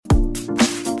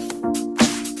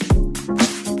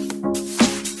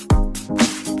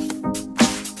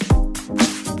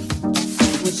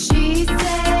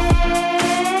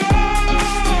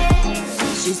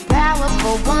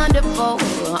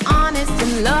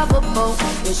and lovable.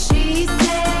 What she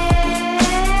said,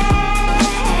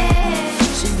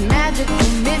 she's magical,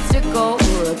 mystical,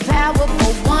 a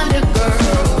powerful wonder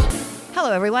girl.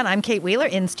 Hello, everyone. I'm Kate Wheeler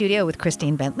in studio with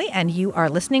Christine Bentley, and you are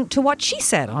listening to What She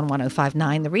Said on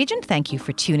 105.9 The Region. Thank you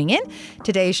for tuning in.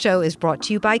 Today's show is brought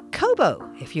to you by Kobo.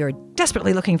 If you're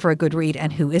desperately looking for a good read,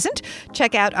 and who isn't,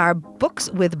 check out our Books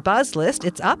with Buzz list.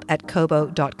 It's up at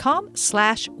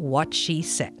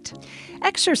kobo.com/whatshesaid.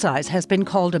 Exercise has been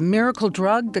called a miracle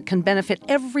drug that can benefit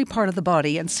every part of the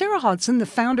body. And Sarah Hodson, the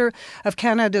founder of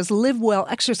Canada's Live Well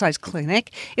Exercise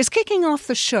Clinic, is kicking off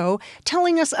the show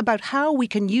telling us about how we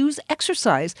can use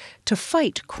exercise to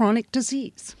fight chronic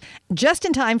disease. Just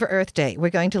in time for Earth Day, we're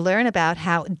going to learn about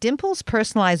how Dimples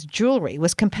Personalized Jewelry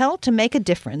was compelled to make a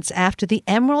difference after the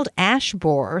emerald ash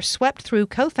borer swept through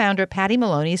co-founder Patty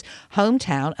Maloney's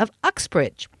hometown of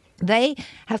Uxbridge. They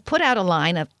have put out a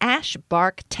line of ash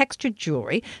bark textured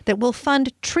jewelry that will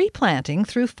fund tree planting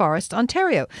through Forest,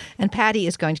 Ontario. And Patty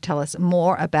is going to tell us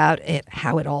more about it,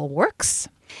 how it all works.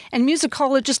 And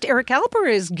musicologist Eric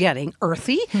Alper is getting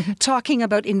earthy, talking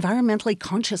about environmentally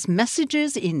conscious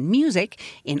messages in music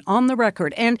in On the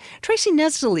Record. And Tracy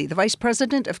Nesdely, the Vice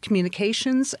President of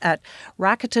Communications at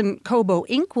Rakuten Kobo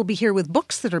Inc., will be here with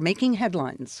books that are making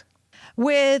headlines.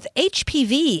 With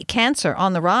HPV cancer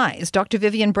on the rise, Dr.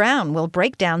 Vivian Brown will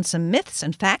break down some myths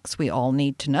and facts we all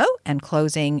need to know. And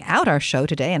closing out our show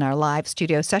today in our live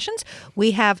studio sessions,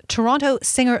 we have Toronto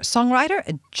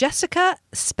singer-songwriter Jessica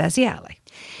Speziale.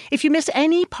 If you miss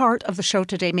any part of the show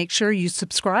today, make sure you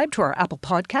subscribe to our Apple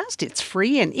podcast. It's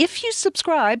free. And if you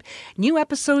subscribe, new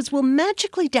episodes will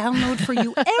magically download for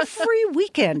you every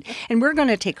weekend. And we're going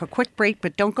to take a quick break,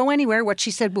 but don't go anywhere. What She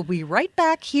Said will be right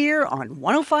back here on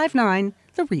 105.9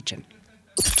 The Region.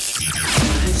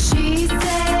 She said.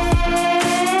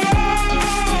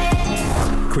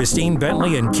 Christine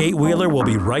Bentley and Kate Wheeler will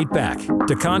be right back.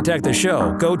 To contact the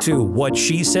show, go to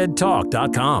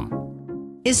whatshesaidtalk.com.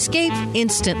 Escape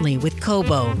instantly with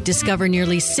Kobo. Discover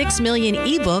nearly 6 million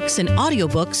ebooks and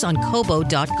audiobooks on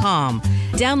Kobo.com.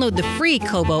 Download the free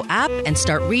Kobo app and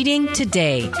start reading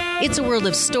today. It's a world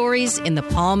of stories in the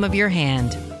palm of your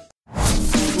hand.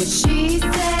 What she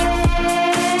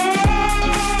said,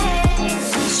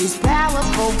 she's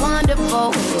powerful,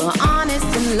 wonderful, honest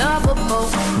and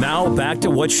lovable. Now back to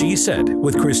What She Said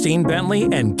with Christine Bentley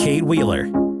and Kate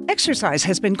Wheeler. Exercise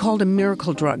has been called a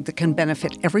miracle drug that can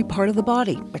benefit every part of the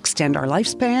body, extend our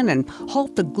lifespan, and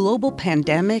halt the global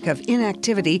pandemic of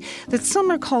inactivity that some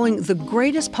are calling the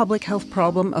greatest public health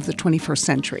problem of the 21st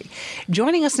century.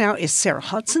 Joining us now is Sarah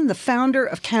Hodson, the founder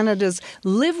of Canada's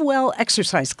Live Well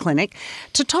Exercise Clinic,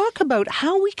 to talk about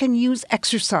how we can use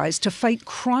exercise to fight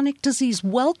chronic disease.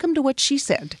 Welcome to What She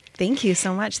Said. Thank you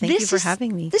so much. Thank you for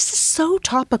having me. This is so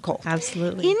topical.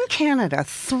 Absolutely. In Canada,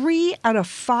 3 out of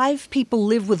 5 people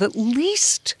live with at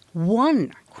least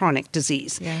one chronic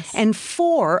disease. Yes. And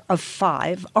 4 of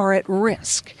 5 are at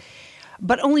risk.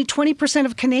 But only 20%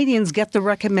 of Canadians get the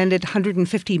recommended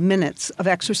 150 minutes of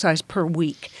exercise per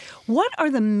week. What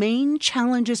are the main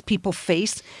challenges people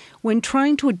face when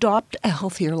trying to adopt a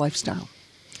healthier lifestyle?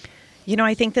 You know,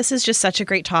 I think this is just such a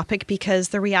great topic because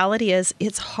the reality is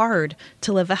it's hard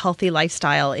to live a healthy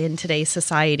lifestyle in today's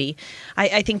society.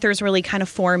 I think there's really kind of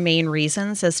 4 main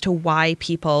reasons as to why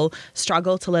people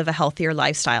struggle to live a healthier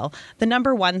lifestyle. The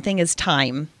number one thing is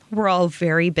time. We're all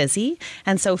very busy,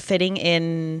 and so fitting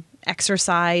in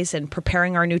exercise and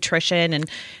preparing our nutrition and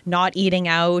not eating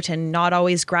out and not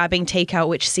always grabbing takeout,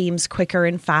 which seems quicker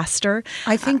and faster.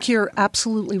 I think you're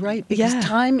absolutely right, because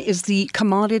time is the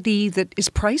commodity that is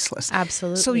priceless.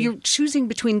 Absolutely. So you're choosing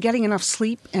between getting enough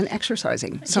sleep and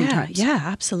exercising sometimes. Yeah,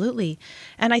 absolutely.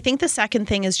 And I think the second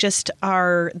thing is just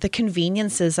the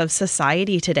conveniences of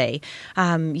society today.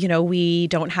 We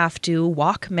don't have to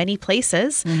walk many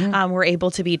places. Mm-hmm. We're able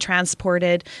to be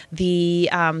transported. The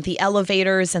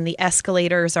elevators and the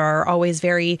escalators are always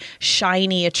very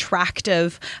shiny,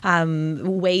 attractive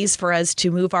ways for us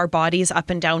to move our bodies up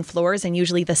and down floors. And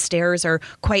usually the stairs are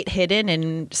quite hidden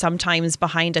and sometimes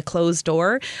behind a closed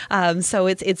door. So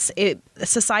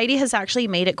society has actually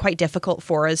made it quite difficult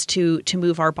for us to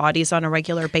move our bodies on a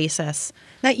regular basis.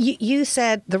 Now, you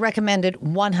said the recommended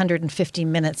 150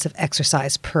 minutes of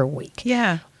exercise per week.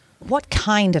 Yeah. What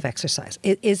kind of exercise?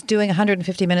 Is doing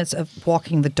 150 minutes of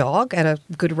walking the dog at a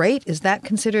good rate, is that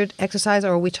considered exercise,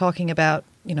 or are we talking about,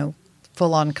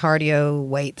 full on cardio,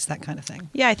 weights, that kind of thing?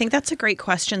 Yeah, I think that's a great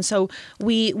question. So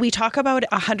we talk about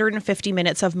 150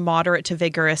 minutes of moderate to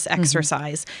vigorous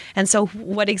exercise. And so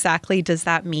what exactly does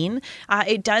that mean?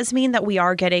 It does mean that we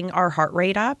are getting our heart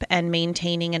rate up and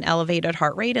maintaining an elevated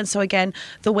heart rate. And so again,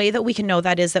 the way that we can know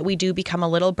that is that we do become a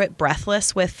little bit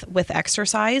breathless with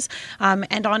exercise.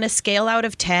 And on a scale out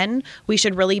of 10, we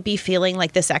should really be feeling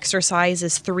like this exercise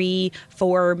is 3,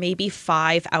 4, maybe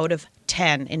 5 out of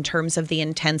 10 in terms of the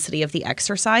intensity of the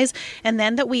exercise. And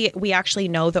then that we actually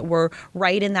know that we're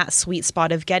right in that sweet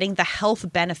spot of getting the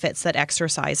health benefits that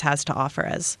exercise has to offer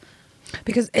us.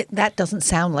 Because that doesn't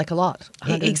sound like a lot.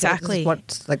 Exactly.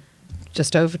 What's like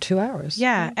just over 2 hours.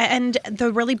 Yeah. And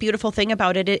the really beautiful thing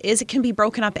about it is it can be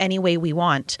broken up any way we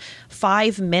want.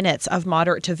 5 minutes of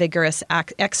moderate to vigorous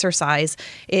exercise,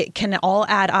 it can all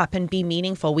add up and be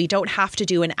meaningful. We don't have to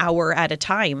do an hour at a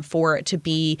time for it to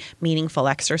be meaningful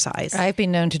exercise. I've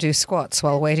been known to do squats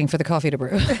while waiting for the coffee to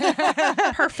brew.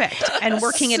 Perfect. And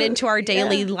working it into our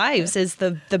daily lives is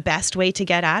the best way to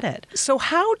get at it. So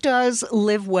how does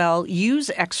Live Well use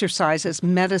exercise as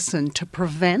medicine to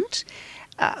prevent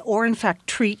or in fact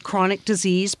treat chronic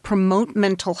disease, promote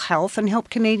mental health, and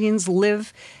help Canadians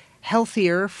live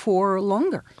healthier for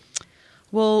longer?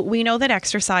 Well, we know that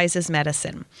exercise is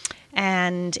medicine.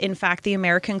 And in fact, the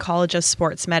American College of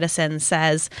Sports Medicine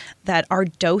says that our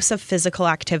dose of physical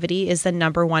activity is the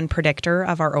number one predictor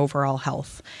of our overall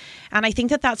health. And I think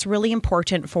that that's really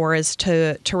important for us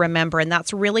to remember. And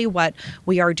that's really what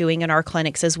we are doing in our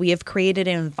clinics is we have created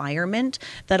an environment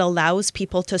that allows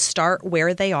people to start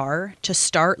where they are, to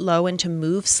start low and to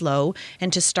move slow,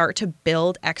 and to start to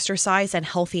build exercise and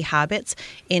healthy habits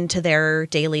into their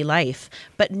daily life.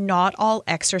 But not all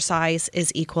exercise is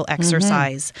equal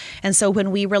exercise. And so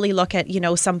when we really look at,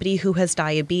 somebody who has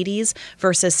diabetes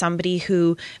versus somebody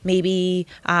who maybe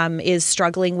is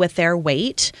struggling with their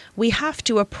weight, we have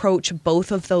to approach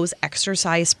both of those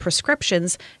exercise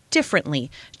prescriptions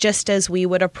differently, just as we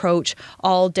would approach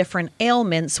all different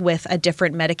ailments with a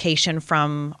different medication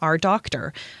from our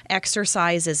doctor.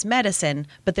 Exercise is medicine,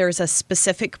 but there's a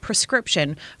specific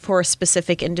prescription for a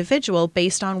specific individual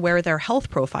based on where their health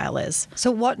profile is.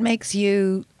 So what makes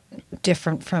you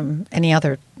different from any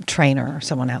other trainer or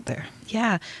someone out there?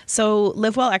 Yeah. So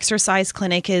Live Well Exercise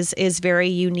Clinic is very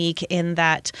unique in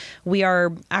that we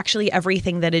are actually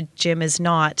everything that a gym is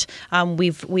not.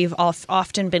 We've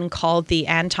often been called the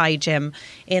anti-gym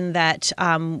in that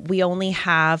we only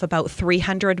have about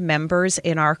 300 members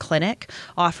in our clinic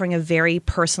offering a very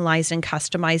personalized and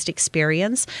customized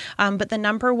experience. But the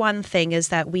number one thing is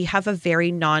that we have a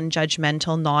very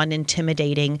non-judgmental,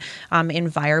 non-intimidating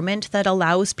environment that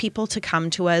allows people to come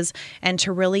to us and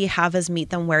to really have us meet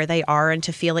them where they are and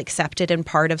to feel accepted and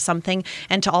part of something,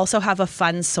 and to also have a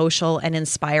fun, social, and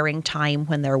inspiring time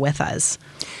when they're with us.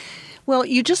 Well,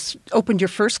 you just opened your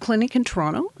first clinic in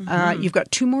Toronto. You've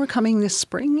got 2 more coming this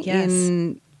spring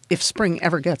if spring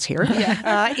ever gets here,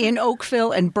 in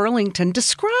Oakville and Burlington.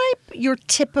 Describe your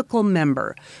typical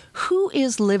member. Who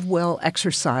is Live Well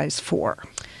Exercise for?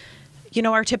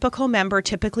 Our typical member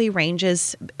typically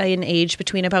ranges in age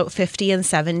between about 50 and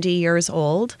 70 years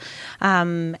old.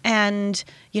 And,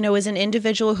 as an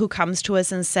individual who comes to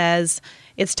us and says,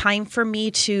 it's time for me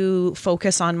to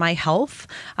focus on my health.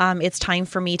 It's time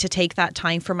for me to take that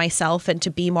time for myself and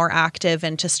to be more active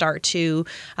and to start to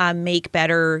make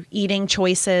better eating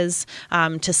choices,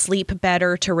 to sleep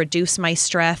better, to reduce my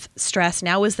stress.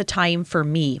 Now is the time for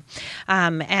me.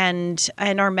 And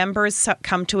our members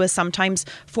come to us sometimes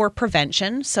for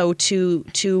prevention, so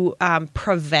to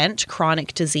prevent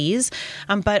chronic disease.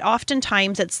 But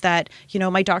oftentimes it's that,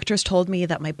 my doctor's told me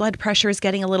that my blood pressure is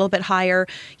getting a little bit higher.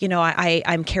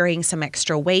 I'm carrying some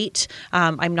extra weight.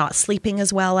 I'm not sleeping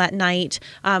as well at night.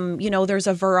 There's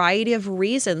a variety of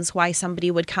reasons why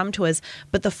somebody would come to us,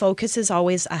 but the focus is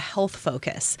always a health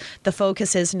focus. The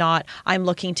focus is not, I'm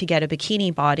looking to get a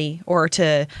bikini body or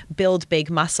to build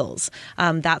big muscles.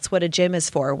 That's what a gym is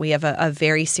for. We have a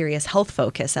very serious health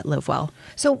focus at Live Well.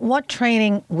 So what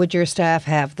training would your staff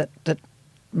have that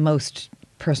most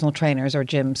personal trainers or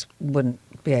gyms wouldn't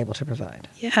be able to provide?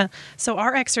 Yeah. So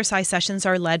our exercise sessions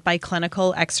are led by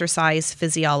clinical exercise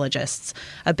physiologists,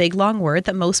 a big long word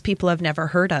that most people have never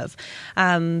heard of.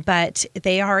 But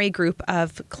they are a group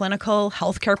of clinical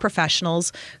healthcare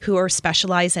professionals who are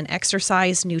specialized in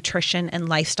exercise, nutrition, and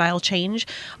lifestyle change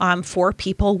for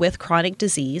people with chronic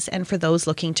disease and for those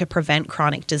looking to prevent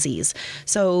chronic disease.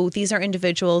 So these are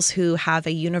individuals who have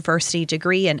a university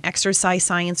degree in exercise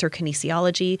science or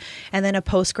kinesiology and then a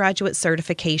postgraduate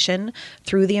certification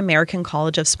through the American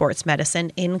College of Sports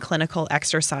Medicine in clinical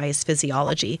exercise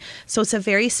physiology. So it's a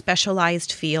very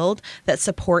specialized field that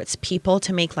supports people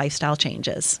to make lifestyle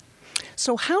changes.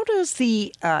 So how does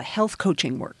the health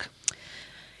coaching work?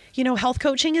 You know, health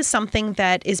coaching is something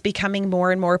that is becoming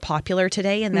more and more popular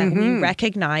today, and that we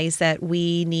recognize that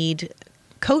we need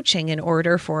coaching in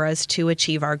order for us to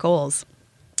achieve our goals.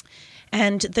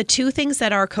 And the two things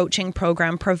that our coaching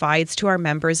program provides to our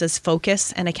members is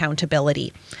focus and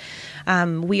accountability.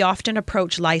 We often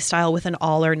approach lifestyle with an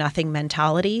all or nothing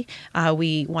mentality.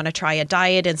 We want to try a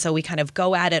diet, and so we kind of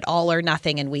go at it all or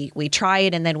nothing, and we try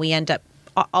it, and then we end up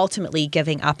ultimately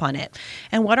giving up on it.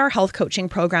 And what our health coaching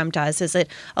program does is it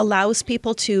allows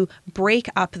people to break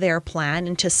up their plan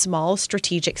into small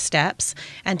strategic steps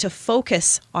and to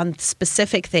focus on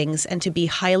specific things and to be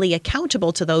highly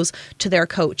accountable to those, to their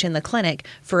coach in the clinic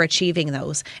for achieving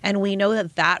those. And we know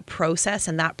that that process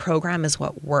and that program is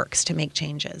what works to make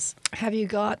changes. Have you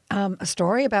got a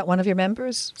story about one of your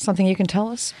members? Something you can tell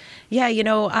us? Yeah, you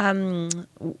know,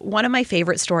 one of my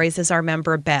favorite stories is our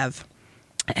member Bev.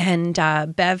 And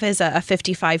Bev is a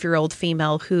 55-year-old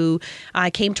female who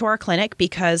came to our clinic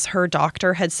because her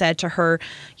doctor had said to her,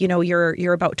 you know,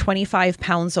 you're about 25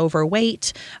 pounds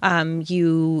overweight.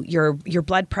 Your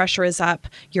blood pressure is up.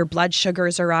 Your blood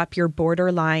sugars are up. You're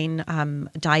borderline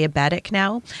diabetic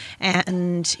now,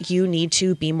 and you need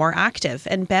to be more active.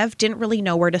 And Bev didn't really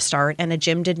know where to start, and a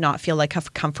gym did not feel like a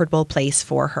comfortable place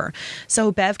for her.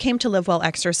 So Bev came to Live Well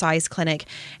Exercise Clinic,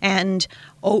 and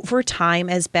over time,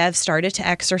 as Bev started to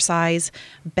exercise,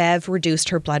 Bev reduced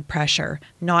her blood pressure,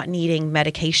 not needing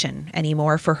medication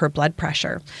anymore for her blood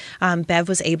pressure. Bev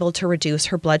was able to reduce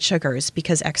her blood sugars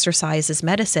because exercise is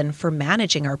medicine for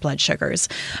managing our blood sugars.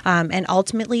 And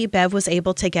ultimately, Bev was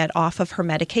able to get off of her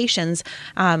medications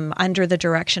under the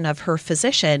direction of her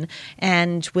physician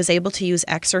and was able to use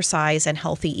exercise and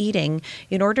healthy eating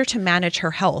in order to manage her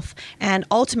health and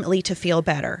ultimately to feel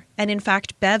better. And in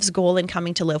fact, Bev's goal in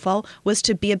coming to Live Well was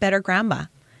to be a better grandma.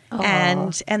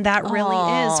 And that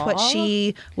really is what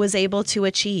she was able to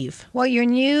achieve. Well, your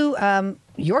new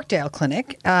Yorkdale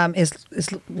clinic is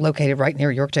located right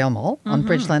near Yorkdale Mall on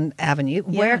Bridgeland Avenue.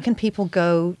 Yeah. Where can people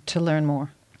go to learn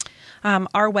more?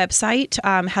 Our website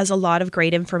has a lot of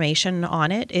great information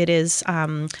on it. It is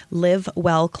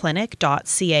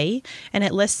livewellclinic.ca, and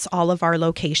it lists all of our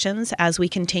locations as we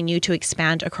continue to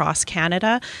expand across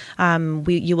Canada.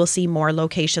 You will see more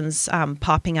locations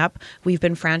popping up. We've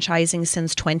been franchising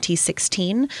since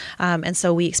 2016, and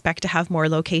so we expect to have more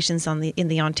locations in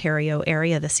the Ontario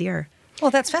area this year.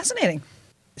 Well, that's fascinating.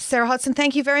 Sarah Hodson,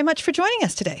 thank you very much for joining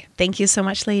us today. Thank you so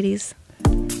much, ladies.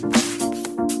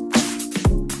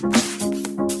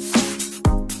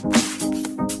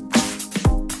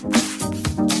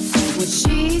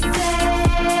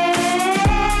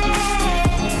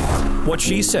 What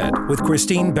She Said with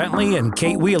Christine Bentley and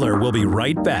Kate Wheeler will be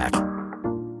right back.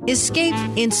 Escape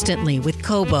instantly with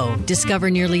Kobo. Discover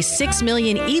nearly 6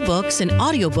 million ebooks and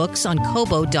audiobooks on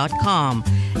Kobo.com.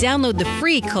 Download the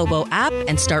free Kobo app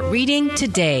and start reading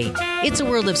today. It's a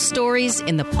world of stories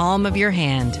in the palm of your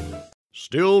hand.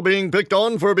 Still being picked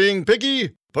on for being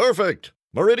picky? Perfect!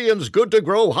 Meridian's Good to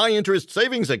Grow high-interest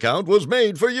savings account was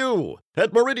made for you.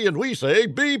 At Meridian, we say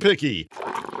be picky.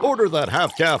 Order that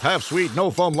half-calf, half-sweet,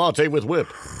 no-foam latte with whip.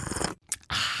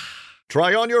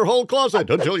 Try on your whole closet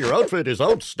until your outfit is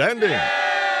outstanding.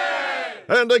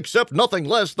 And accept nothing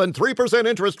less than 3%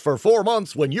 interest for 4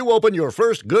 months when you open your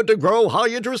first Good to Grow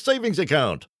high-interest savings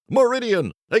account.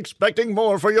 Meridian, expecting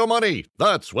more for your money.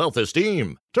 That's Wealth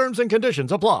Esteem. Terms and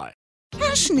conditions apply.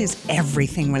 Passion is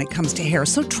everything when it comes to hair,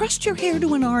 so trust your hair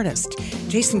to an artist.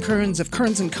 Jason Kearns of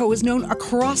Kearns & Co. is known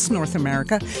across North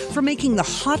America for making the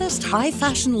hottest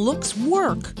high-fashion looks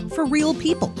work for real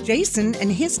people. Jason and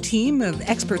his team of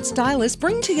expert stylists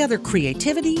bring together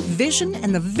creativity, vision,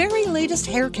 and the very latest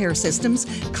hair care systems,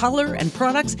 color, and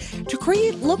products to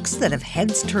create looks that have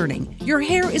heads turning. Your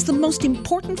hair is the most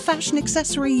important fashion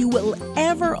accessory you will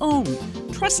ever own.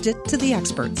 Trust it to the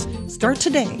experts. Start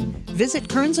today. Visit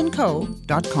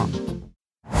KearnsandCo.com.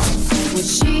 What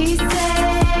she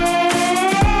said,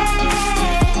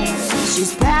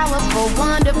 she's powerful,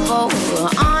 wonderful,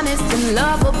 honest and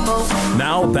lovable.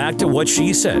 Now back to What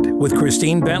She Said with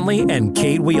Christine Bentley and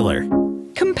Kate Wheeler.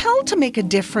 Compelled to make a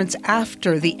difference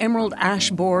after the emerald ash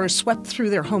borer swept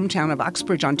through their hometown of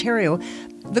Uxbridge, Ontario,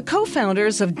 the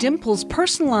co-founders of Dimples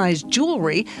Personalized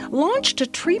Jewelry launched a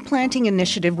tree planting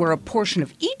initiative where a portion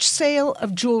of each sale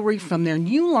of jewelry from their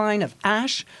new line of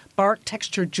ash bark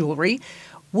textured jewelry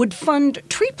would fund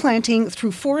tree planting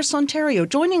through Forests Ontario.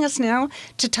 Joining us now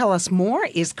to tell us more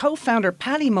is co-founder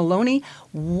Patty Maloney.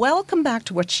 Welcome back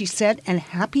to What She Said, and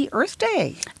happy Earth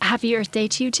Day. Happy Earth Day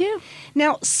to you too.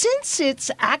 Now, since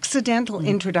its accidental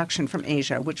introduction from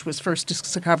Asia, which was first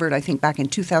discovered, I think, back in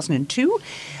 2002,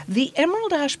 the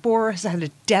emerald ash borer has had a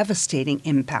devastating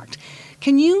impact.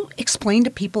 Can you explain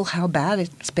to people how bad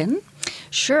it's been?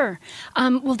 Sure.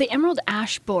 Well, the emerald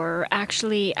ash borer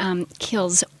actually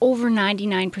kills over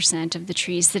 99% of the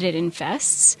trees that it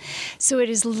infests. So it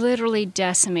is literally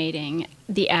decimating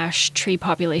the ash tree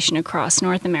population across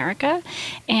North America.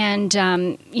 And,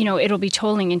 it'll be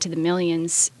tolling into the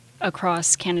millions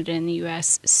across Canada and the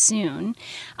U.S. soon.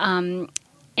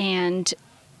 And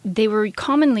they were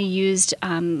commonly used,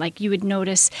 like you would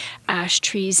notice ash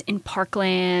trees in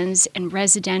parklands and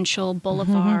residential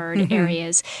boulevard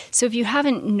areas. So if you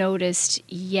haven't noticed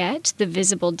yet the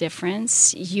visible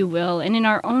difference, you will. And in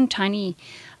our own tiny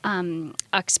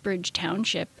Uxbridge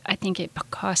Township, I think it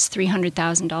costs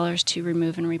 $300,000 to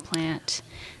remove and replant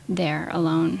there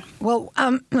alone. Well,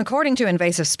 according to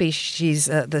Invasive Species,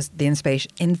 the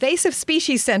Invasive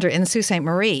Species Center in Sault Ste.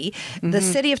 Marie, the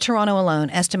City of Toronto alone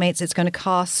estimates it's going to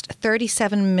cost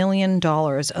 $37 million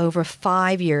over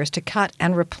 5 years to cut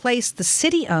and replace the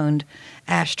city-owned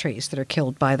ash trees that are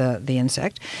killed by the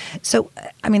insect. So,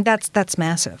 I mean, that's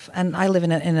massive. And I live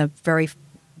in a very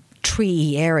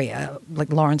tree area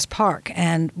like Lawrence Park,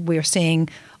 and we're seeing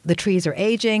the trees are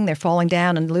aging, they're falling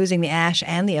down and losing the ash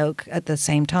and the oak at the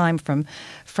same time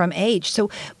from age. So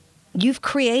you've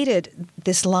created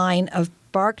this line of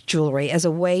bark jewelry as a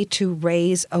way to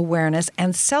raise awareness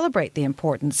and celebrate the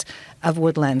importance of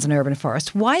woodlands and urban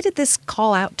forests. Why did this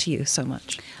call out to you so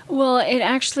much? Well,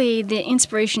 the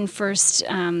inspiration first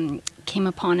came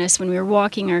upon us when we were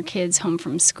walking our kids home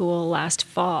from school last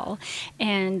fall,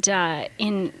 and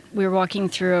we were walking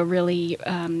through a really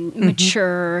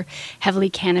mature, heavily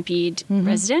canopied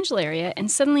residential area, and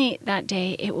suddenly that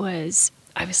day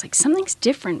I was like, something's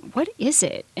different. What is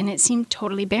it? And it seemed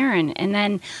totally barren. And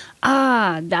then,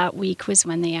 that week was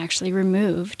when they actually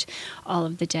removed all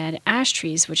of the dead ash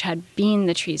trees, which had been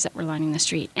the trees that were lining the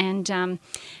street.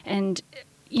 And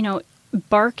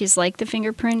bark is like the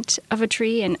fingerprint of a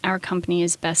tree, and our company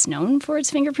is best known for its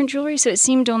fingerprint jewelry. So it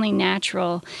seemed only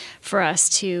natural for us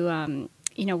to,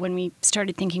 when we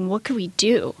started thinking, what could we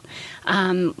do? We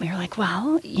were like,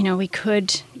 well, we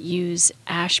could use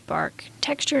ash bark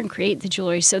texture and create the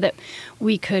jewelry so that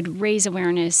we could raise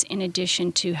awareness in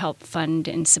addition to help fund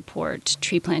and support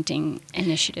tree planting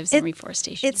initiatives and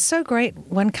reforestation. It's so great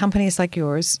when companies like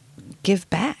yours give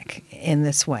back in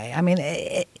this way. I mean,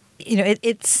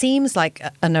 it seems like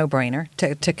a no-brainer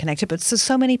to connect it, but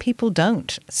so many people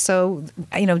don't. So,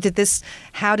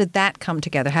 how did that come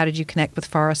together? How did you connect with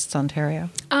Forests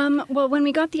Ontario? Well, when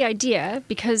we got the idea,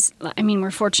 because, we're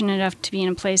fortunate enough to be in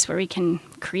a place where we can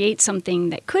create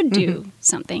something that could do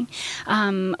something.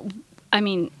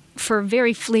 For a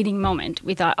very fleeting moment,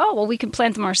 we thought, we can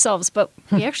plant them ourselves, but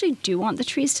we actually do want the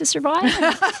trees to survive.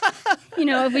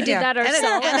 If we did that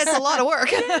ourselves. And it's a lot of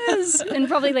work. Yes. And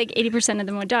probably like 80% of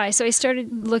them would die. So I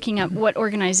started looking up what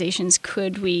organizations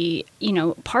could we,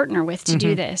 partner with to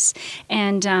do this.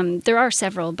 And there are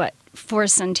several, but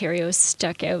Forests Ontario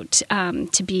stuck out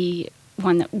to be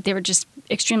one that they were just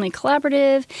extremely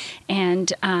collaborative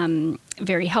and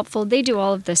very helpful. They do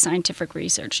all of the scientific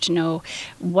research to know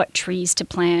what trees to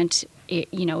plant,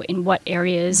 in what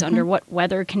areas, under what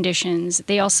weather conditions.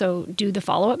 They also do the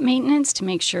follow-up maintenance to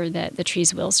make sure that the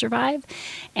trees will survive.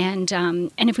 And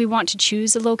if we want to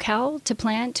choose a locale to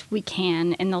plant, we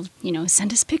can, and they'll,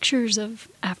 send us pictures of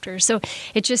after. So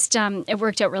it just, it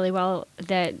worked out really well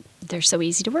that they're so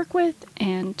easy to work with.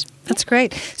 And that's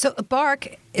great. So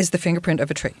bark is the fingerprint of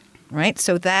a tree. Right?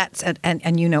 So that's,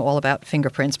 and you know all about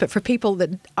fingerprints, but for people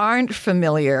that aren't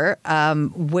familiar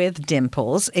with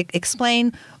Dimples,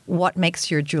 explain what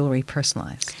makes your jewelry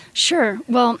personalized. Sure.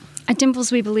 Well, at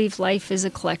Dimples, we believe life is a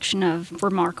collection of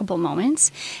remarkable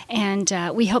moments, and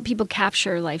we help people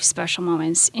capture life's special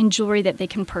moments in jewelry that they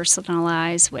can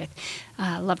personalize with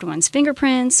loved ones'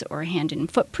 fingerprints or hand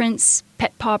and footprints,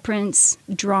 pet paw prints,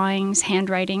 drawings,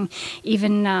 handwriting.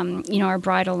 Even, our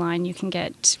bridal line, you can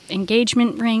get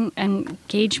engagement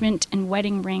and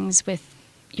wedding rings with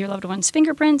your loved one's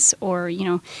fingerprints, or,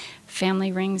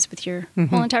 family rings with your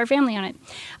whole entire family on it.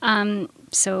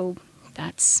 So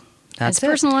that's as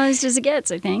personalized as it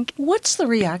gets, I think. What's the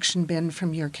reaction been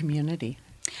from your community?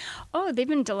 Oh, they've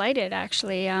been delighted,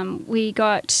 actually. We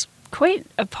got quite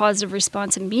a positive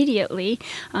response immediately.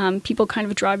 People kind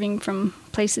of driving from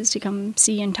places to come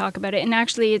see and talk about it. And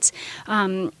actually, it's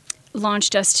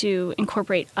launched us to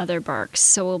incorporate other barks.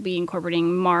 So we'll be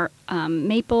incorporating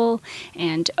maple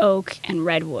and oak and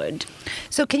redwood.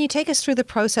 So can you take us through the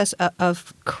process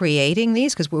of creating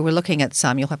these? Because we were looking at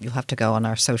some. You'll have to go on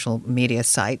our social media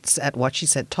sites at What She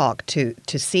Said Talk to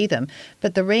see them.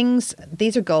 But the rings,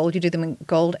 these are gold. You do them in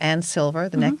gold and silver,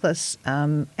 the necklace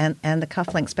and the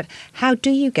cufflinks. But how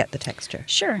do you get the texture?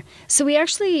 Sure. So we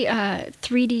actually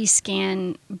 3D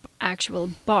scan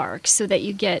actual bark so that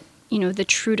you get the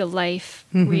true-to-life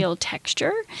real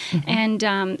texture, and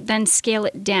then scale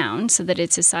it down so that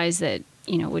it's a size that,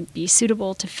 would be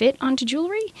suitable to fit onto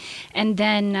jewelry. And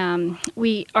then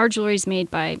our jewelry is made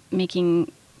by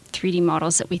making 3D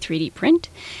models that we 3D print,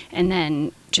 and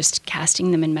then just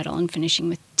casting them in metal and finishing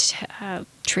with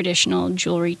traditional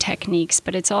jewelry techniques.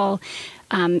 But it's all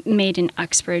made in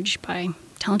Uxbridge by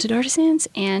talented artisans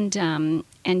and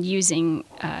using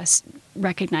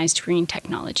recognized green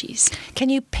technologies. Can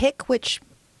you pick which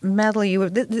metal you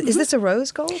would... Is this a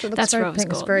rose gold? It looks That's very rose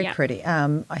pink. gold, It's very yeah. pretty.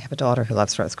 I have a daughter who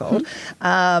loves rose gold.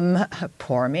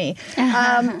 Poor me.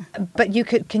 But you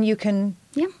can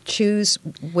Yeah. choose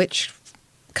which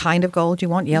kind of gold you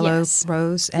want, yellow, Yes.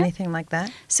 rose, anything like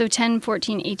that? So 10,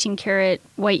 14, 18 karat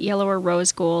white, yellow, or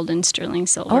rose gold and sterling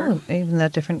silver. Oh, even the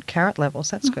different carat levels.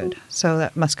 That's good. So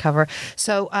that must cover.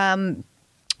 So,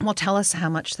 well, tell us how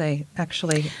much they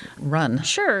actually run.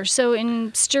 Sure. So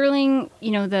in sterling,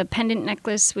 the pendant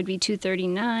necklace would be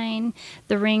 $239.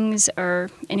 The rings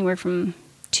are anywhere from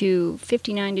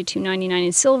 $259 to $299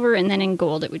 in silver, and then in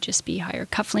gold it would just be higher.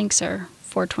 Cufflinks are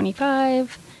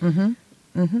 $425.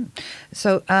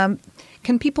 So,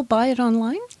 Can people buy it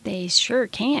online? They sure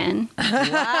can.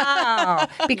 Wow.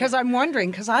 Because I'm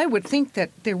wondering, because I would think that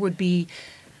there would be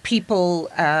people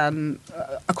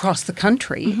across the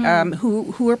country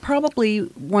who are probably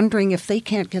wondering if they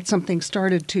can't get something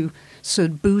started to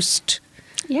boost.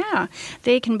 Yeah,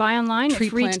 they can buy online. Tree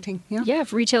planting, yeah.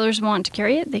 If retailers want to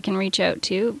carry it, they can reach out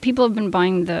to. People have been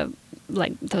buying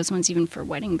those ones even for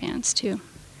wedding bands too.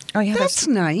 oh yeah, That's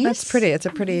nice. That's pretty. It's a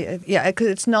pretty, because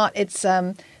it's not. It's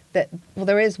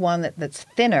there is one that's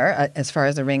thinner as far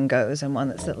as the ring goes, and one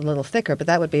that's a little thicker. But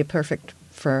that would be perfect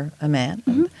for a man.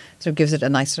 And so it gives it a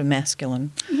nice sort of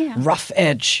masculine, rough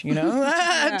edge, to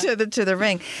the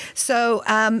ring. So.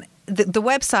 The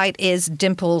website is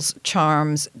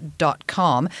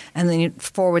dimplescharms.com, and then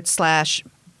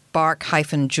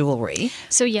 /bark-jewelry.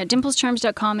 So yeah,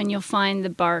 dimplescharms.com, and you'll find the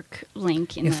bark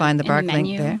link in You'll find the bark link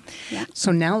menu. there. Yeah.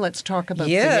 So now let's talk about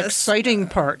the Yes. exciting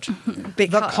part, the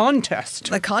contest.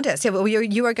 The contest. Yeah, well,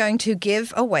 you are going to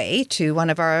give away to one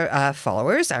of our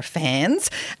followers, our fans,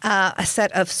 a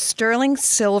set of sterling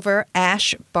silver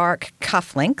ash bark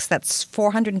cufflinks. That's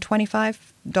 $425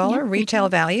 retail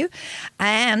value,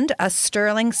 and a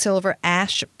sterling silver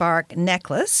ash bark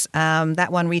necklace.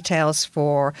 That one retails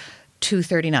for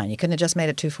 $239. You couldn't have just made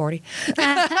it $240.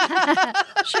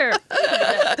 Sure.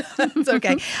 It's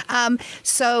okay. And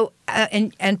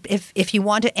if you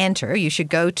want to enter, you should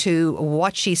go to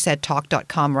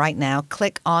whatshesaidtalk.com right now.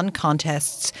 Click on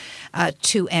contests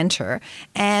to enter,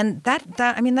 and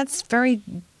that's very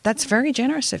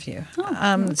generous of you.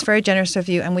 It's very generous of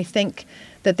you, and we think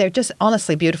that they're just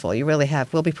honestly beautiful. You really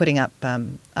have. We'll be putting up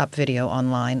video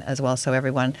online as well, so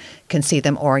everyone can see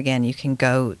them. Or again, you can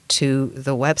go to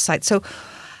the website. So,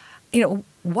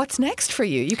 what's next for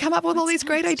you? You come up with all these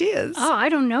great ideas. Oh, I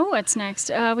don't know what's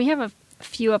next. We have a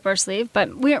few up our sleeve,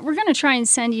 but we're going to try and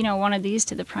send one of these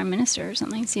to the Prime Minister or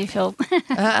something. See if he'll.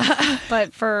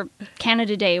 But for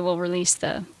Canada Day, we'll release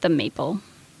the maple.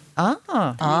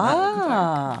 Very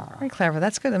clever.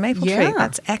 That's good. The maple tree. Yeah.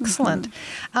 That's excellent.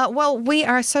 Well, we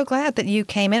are so glad that you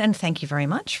came in, and thank you very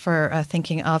much for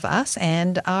thinking of us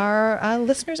and our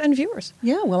listeners and viewers.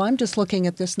 Yeah, well, I'm just looking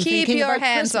at this and Keep thinking your about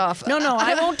hands Christmas. off. No,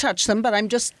 I won't touch them, but I'm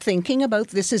just thinking about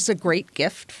this is a great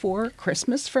gift for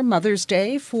Christmas, for Mother's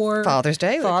Day, for Father's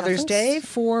Day, with Father's couples. Day,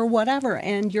 for whatever.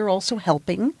 And you're also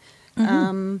helping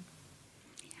The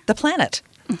planet.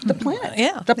 the planet.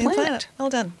 Yeah, the planet. Well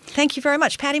done. Thank you very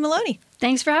much, Patty Maloney.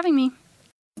 Thanks for having me.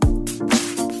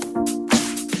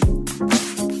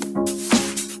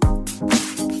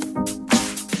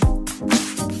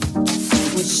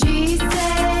 What she said.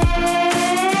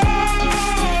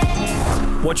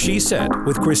 What She Said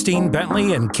with Christine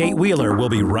Bentley and Kate Wheeler will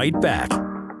be right back.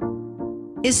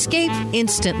 Escape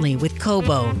instantly with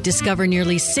Kobo. Discover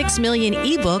nearly 6 million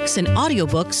ebooks and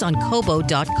audiobooks on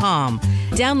Kobo.com.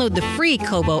 Download the free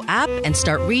Kobo app and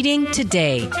start reading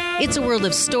today. It's a world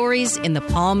of stories in the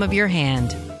palm of your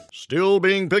hand. Still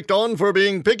being picked on for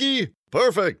being picky?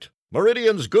 Perfect.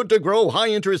 Meridian's Good to Grow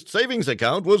high-interest savings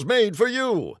account was made for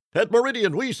you. At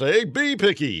Meridian, we say be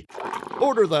picky.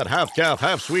 Order that half-calf,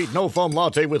 half-sweet, no-foam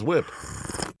latte with whip.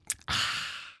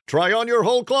 Try on your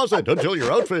whole closet until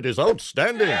your outfit is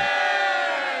outstanding.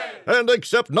 And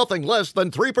accept nothing less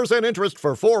than 3% interest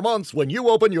for 4 months when you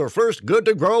open your first Good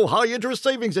to Grow high-interest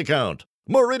savings account.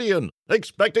 Meridian,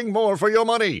 expecting more for your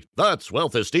money. That's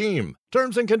Wealth Esteem.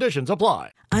 Terms and conditions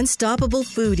apply. Unstoppable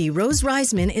foodie Rose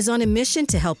Reisman is on a mission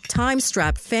to help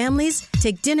time-strapped families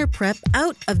take dinner prep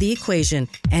out of the equation.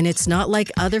 And it's not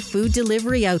like other food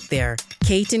delivery out there.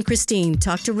 Kate and Christine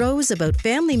talked to Rose about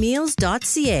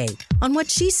familymeals.ca on What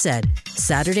She Said,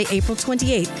 Saturday, April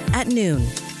 28th at noon.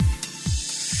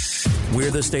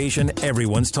 We're the station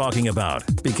everyone's talking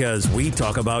about because we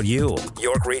talk about you.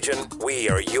 York Region, we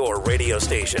are your radio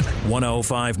station.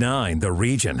 105.9 The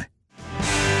Region.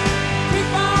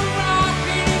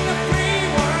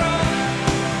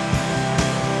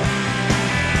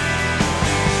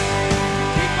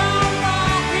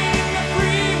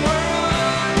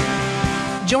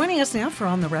 Joining us now for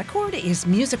On the Record is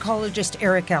musicologist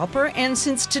Eric Alper. And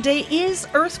since today is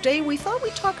Earth Day, we thought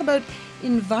we'd talk about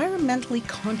environmentally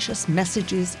conscious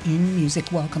messages in music.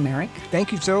 Welcome, Eric.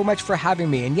 Thank you so much for having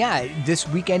me. And yeah, this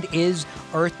weekend is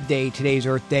Earth Day. Today's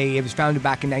Earth Day. It was founded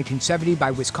back in 1970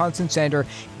 by Wisconsin Senator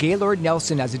Gaylord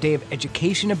Nelson as a day of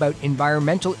education about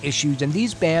environmental issues. And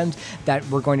these bands that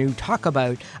we're going to talk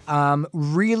about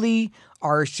really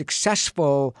are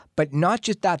successful, but not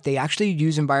just that, they actually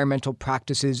use environmental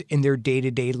practices in their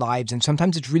day-to-day lives. And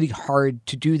sometimes it's really hard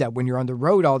to do that when you're on the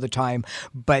road all the time.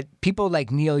 But people like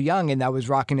Neil Young, and that was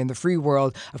Rockin' in the Free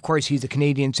World, of course, he's a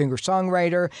Canadian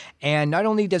singer-songwriter. And not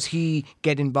only does he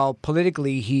get involved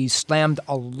politically, he slammed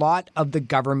a lot of the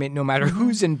government, no matter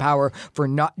who's in power, for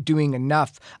not doing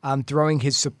enough, throwing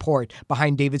his support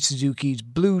behind David Suzuki's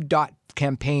Blue Dot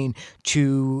campaign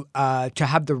to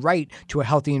have the right to a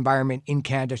healthy environment in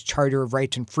Canada's Charter of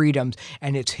Rights and Freedoms.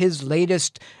 And it's his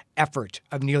latest effort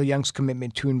of Neil Young's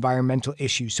commitment to environmental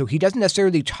issues. So he doesn't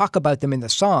necessarily talk about them in the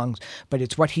songs, but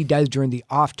it's what he does during the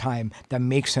off time that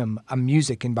makes him a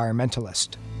music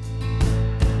environmentalist.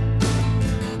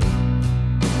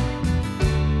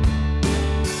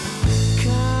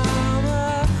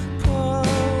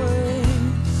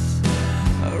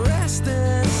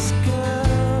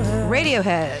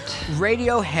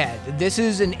 Radiohead. This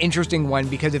is an interesting one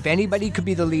because if anybody could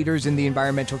be the leaders in the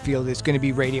environmental field, it's going to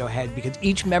be Radiohead, because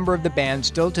each member of the band,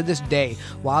 still to this day,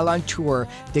 while on tour,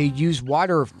 they use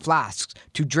water flasks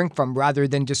to drink from rather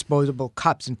than disposable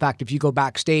cups. In fact, if you go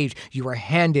backstage, you are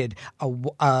handed a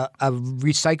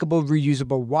recyclable,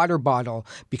 reusable water bottle,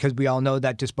 because we all know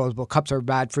that disposable cups are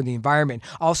bad for the environment.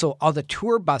 Also, all the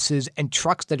tour buses and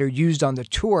trucks that are used on the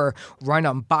tour run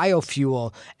on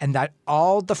biofuel, and that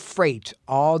all the freight,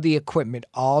 all the equipment,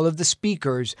 all of the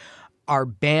speakers are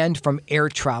banned from air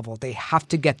travel. They have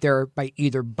to get there by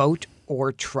either boat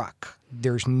or truck.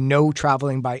 There's no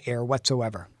traveling by air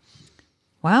whatsoever.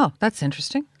 Wow, that's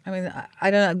interesting. I mean,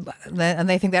 I don't know. And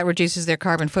they think that reduces their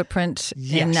carbon footprint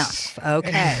enough.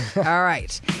 Okay. All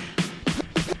right.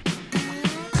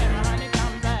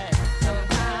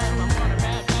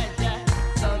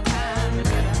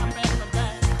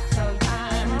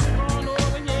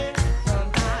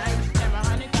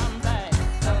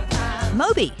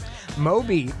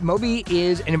 Moby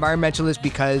is an environmentalist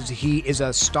because he is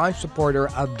a staunch supporter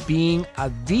of being a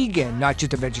vegan, not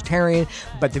just a vegetarian,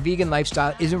 but the vegan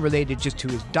lifestyle isn't related just to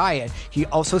his diet. He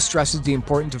also stresses the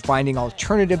importance of finding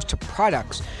alternatives to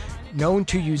products known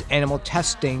to use animal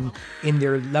testing in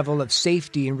their level of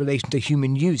safety in relation to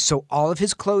human use. So all of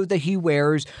his clothes that he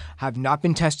wears have not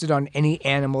been tested on any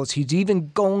animals. He's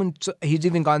even gone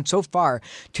so far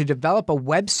to develop a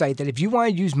website that if you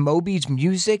want to use Moby's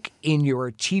music in your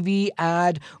TV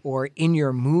ad or in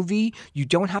your movie, you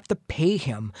don't have to pay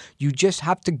him. You just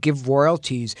have to give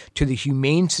royalties to the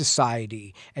Humane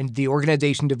Society and the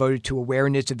organization devoted to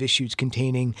awareness of issues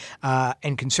containing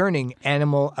and concerning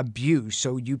animal abuse.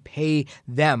 So you pay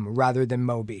them rather than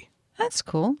Moby. That's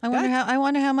cool. I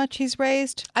wonder how much he's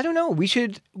raised. I don't know. We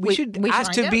should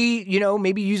ask to be,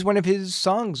 maybe use one of his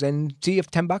songs and see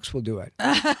if $10 will do it.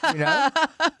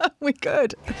 We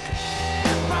could.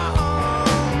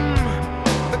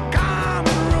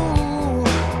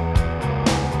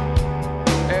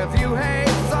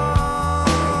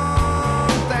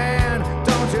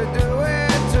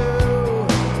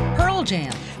 Pearl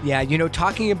Jam. Yeah,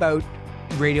 talking about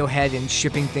Radiohead and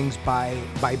shipping things by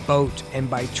boat and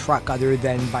by truck other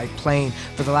than by plane.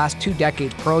 For the last 2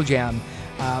 decades, Pearl Jam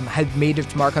had made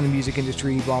its mark on the music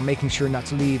industry while making sure not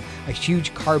to leave a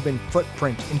huge carbon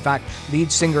footprint. In fact,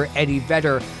 lead singer Eddie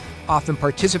Vedder often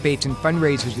participates in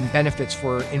fundraisers and benefits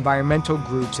for environmental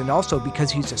groups, and also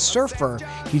because he's a surfer,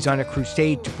 he's on a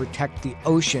crusade to protect the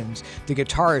oceans. The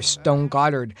guitarist Stone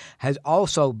Goddard has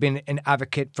also been an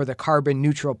advocate for the carbon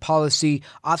neutral policy,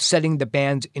 offsetting the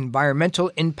band's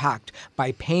environmental impact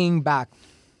by paying back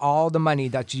all the money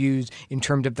that's used in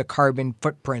terms of the carbon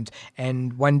footprint.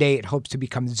 And one day it hopes to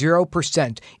become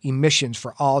 0% emissions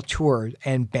for all tours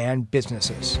and band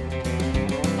businesses.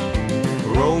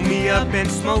 Roll me up and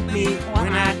smoke me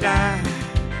when I die.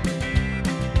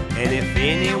 And if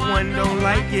anyone don't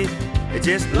like it,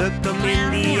 just look them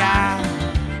in the eye.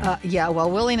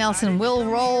 Well, Willie Nelson will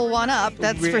roll one up,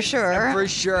 that's for sure. For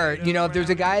sure. You know, if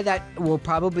there's a guy that will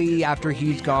probably, after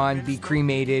he's gone, be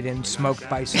cremated and smoked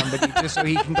by somebody just so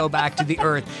he can go back to the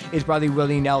earth, is probably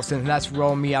Willie Nelson, and that's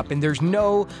Roll Me Up. And there's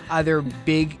no other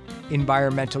big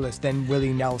environmentalist than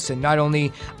Willie Nelson. Not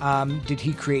only did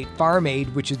he create Farm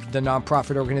Aid, which is the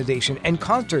nonprofit organization and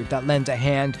concert that lends a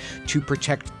hand to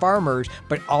protect farmers,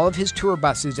 but all of his tour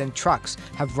buses and trucks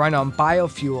have run on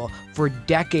biofuel for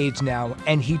decades now,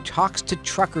 and he talks to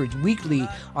truckers weekly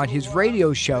on his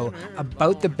radio show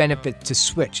about the benefit to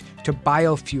switch to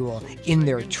biofuel in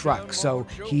their trucks. So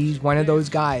he's one of those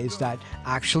guys that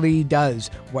actually does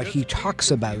what he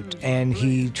talks about, and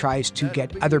he tries to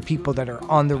get other people that are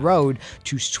on the road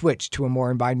to switch to a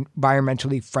more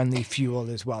environmentally friendly fuel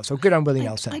as well. So good on Willie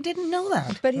Nelson. I didn't know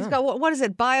that. But he's got, what is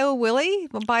it, Bio Willie?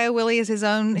 Bio Willie is his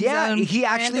own he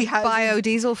actually has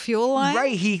biodiesel fuel line?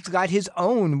 Right, he's got his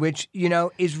own, which, you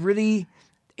know, is really...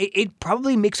 It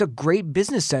probably makes a great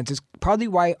business sense. It's probably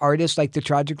why artists like the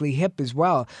Tragically Hip as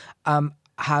well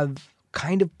have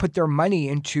kind of put their money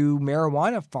into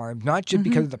marijuana farms, not just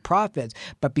because of the profits,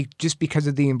 but just because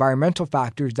of the environmental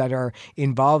factors that are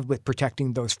involved with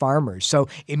protecting those farmers. So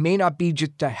it may not be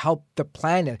just to help the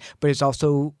planet, but it's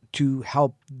also to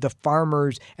help the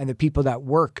farmers and the people that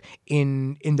work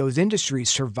in those industries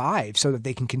survive so that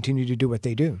they can continue to do what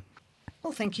they do.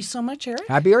 Well, thank you so much, Eric.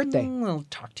 Happy Earth Day. We'll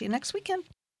talk to you next weekend.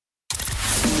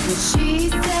 She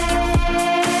said.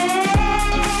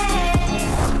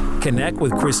 Connect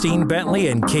with Christine Bentley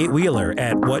and Kate Wheeler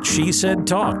at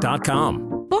whatshesaidtalk.com.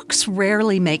 Books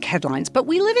rarely make headlines, but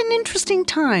we live in interesting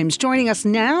times. Joining us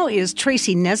now is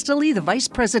Tracy Nesdally, the Vice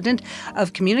President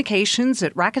of Communications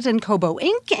at Rakuten Kobo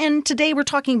Inc. And today we're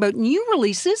talking about new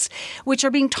releases, which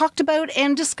are being talked about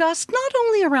and discussed not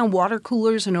only around water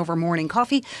coolers and over morning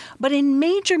coffee, but in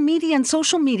major media and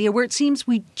social media where it seems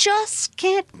we just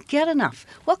can't get enough.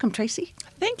 Welcome, Tracy.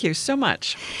 Thank you so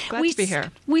much. Glad to be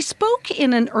here. We spoke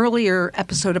in an earlier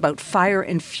episode about Fire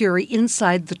and Fury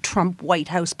Inside the Trump White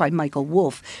House by Michael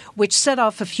Wolff, which set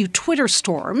off a few Twitter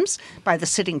storms by the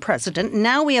sitting president.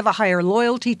 Now we have a higher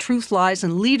Loyalty, Truth, Lies,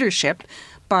 and Leadership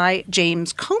by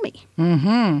James Comey.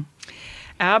 Mm-hmm.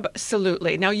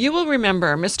 Absolutely. Now, you will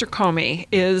remember Mr. Comey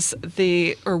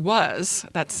was,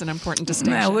 that's an important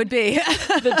distinction. That would be.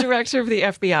 the director of the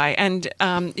FBI.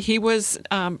 And he was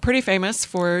pretty famous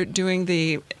for doing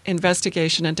the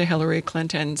investigation into Hillary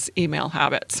Clinton's email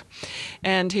habits.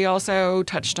 And he also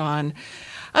touched on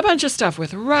a bunch of stuff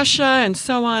with Russia and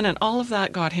so on. And all of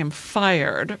that got him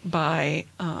fired by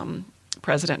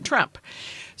President Trump.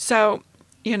 So,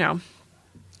 you know,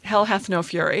 hell hath no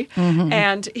fury. Mm-hmm.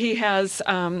 And he has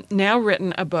now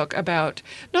written a book about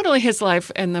not only his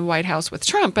life in the White House with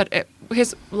Trump, but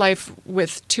his life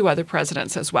with two other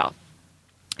presidents as well.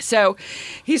 So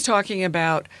he's talking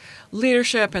about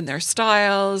leadership and their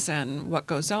styles and what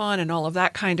goes on and all of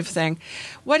that kind of thing.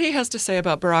 What he has to say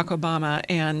about Barack Obama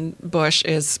and Bush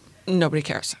is nobody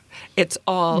cares. It's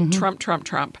all Trump, Trump,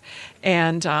 Trump.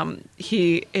 And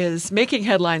he is making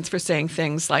headlines for saying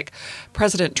things like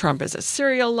President Trump is a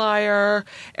serial liar,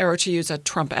 or to use a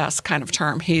Trump-esque kind of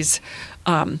term, he's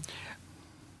a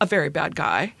very bad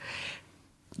guy.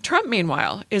 Trump,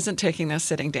 meanwhile, isn't taking this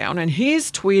sitting down, and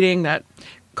he's tweeting that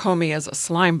Comey is a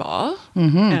slimeball,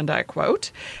 and I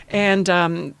quote, and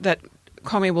that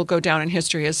Comey will go down in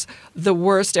history as the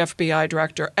worst FBI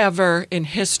director ever in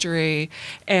history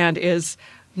and is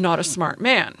not a smart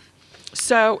man.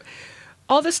 So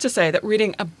all this to say that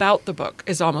reading about the book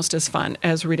is almost as fun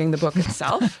as reading the book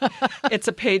itself. It's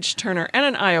a page-turner and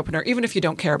an eye-opener, even if you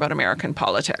don't care about American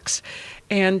politics.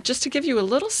 And just to give you a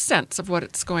little sense of what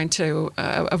it's going to,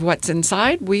 of what's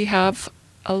inside, we have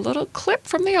a little clip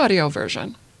from the audio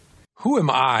version. Who am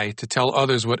I to tell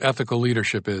others what ethical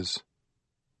leadership is?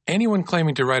 Anyone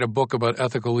claiming to write a book about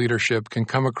ethical leadership can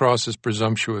come across as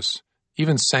presumptuous,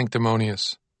 even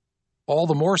sanctimonious. All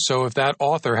the more so if that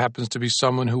author happens to be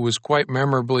someone who was quite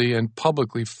memorably and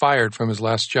publicly fired from his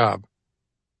last job.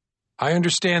 I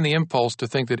understand the impulse to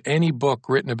think that any book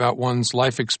written about one's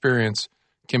life experience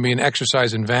can be an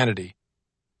exercise in vanity.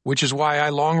 which is why I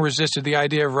long resisted the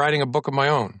idea of writing a book of my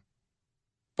own.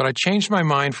 But I changed my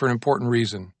mind for an important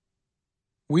reason.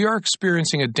 We are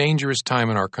experiencing a dangerous time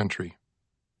in our country,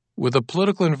 with a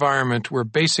political environment where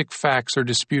basic facts are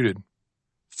disputed,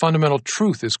 fundamental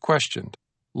truth is questioned,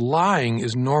 lying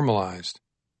is normalized,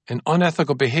 and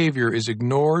unethical behavior is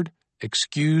ignored,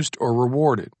 excused, or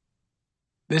rewarded.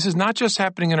 This is not just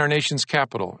happening in our nation's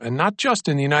capital, and not just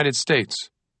in the United States.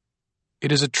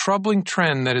 It is a troubling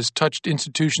trend that has touched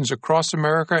institutions across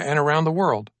America and around the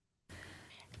world.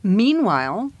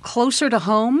 Meanwhile, closer to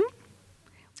home,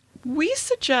 we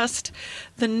suggest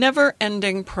The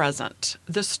Never-Ending Present,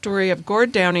 the story of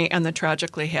Gord Downie and the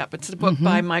Tragically Hip. It's a book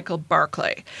by Michael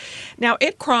Barclay. Now,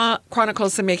 it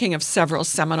chronicles the making of several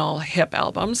seminal Hip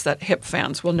albums that Hip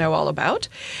fans will know all about,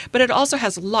 but it also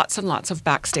has lots and lots of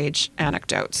backstage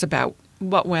anecdotes about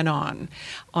what went on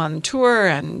tour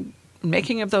and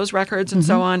making of those records and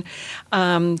so on.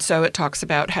 So it talks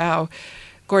about how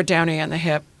Gord Downie and the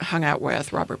Hip hung out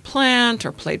with Robert Plant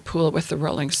or played pool with the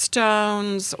Rolling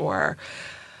Stones or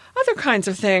other kinds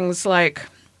of things like,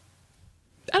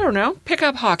 I don't know, pick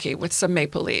up hockey with some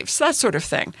Maple Leafs, that sort of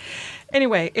thing.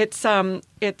 Anyway, it's an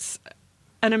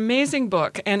amazing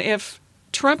book. And if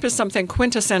Trump is something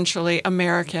quintessentially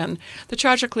American, The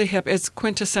Tragically Hip is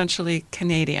quintessentially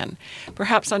Canadian,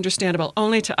 perhaps understandable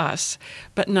only to us,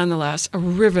 but nonetheless a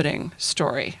riveting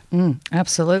story.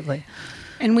 Absolutely.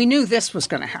 and we knew this was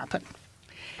going to happen.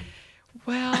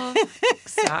 Well,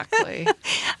 exactly.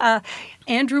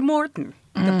 Andrew Morton,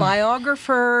 the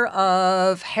biographer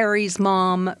of Harry's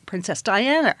mom, Princess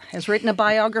Diana, has written a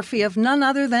biography of none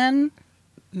other than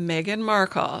Meghan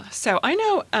Markle. So I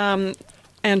know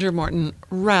Andrew Morton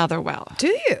rather well. Do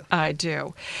you? I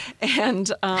do.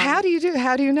 And how do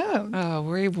you know? Oh,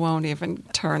 we won't even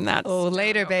turn that. Oh,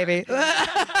 later, baby.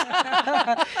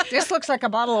 This looks like a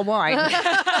bottle of wine.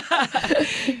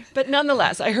 But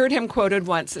nonetheless, I heard him quoted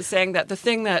once as saying that the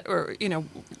thing that, or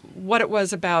what it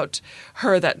was about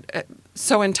her that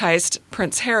so enticed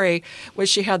Prince Harry was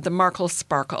she had the Markle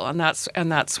sparkle, and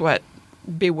that's what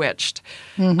bewitched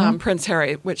Prince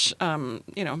Harry, which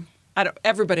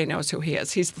everybody knows who he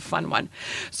is. He's the fun one.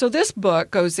 So this book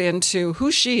goes into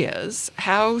who she is,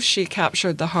 how she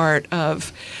captured the heart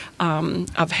of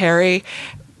Harry,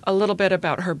 a little bit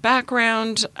about her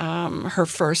background, her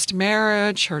first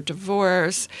marriage, her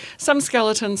divorce, some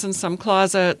skeletons in some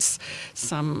closets,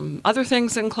 some other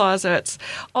things in closets.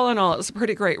 All in all, it's a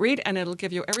pretty great read, and it'll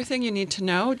give you everything you need to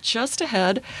know just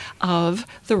ahead of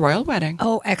the royal wedding.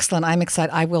 Oh, excellent. I'm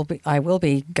excited. I will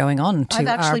be going on to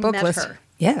our book met list. Her.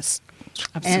 Yes.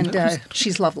 Absolutely. And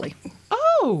she's lovely.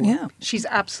 Oh. Yeah. She's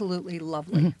absolutely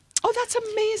lovely. Oh, that's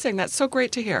amazing. That's so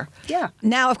great to hear. Yeah.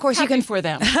 Now, of course, Happy you can for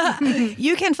them.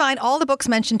 You can find all the books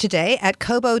mentioned today at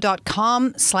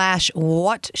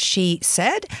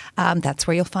kobo.com/whatshesaid. That's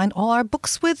where you'll find all our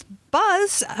books with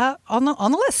Buzz on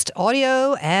the list,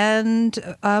 audio, and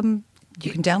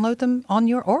you can download them on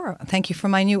your Aura. Thank you for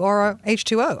my new Aura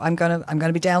H2O. I'm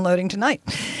gonna be downloading tonight.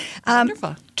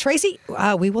 Wonderful. Tracy,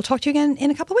 we will talk to you again in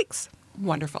a couple of weeks.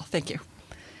 Wonderful. Thank you.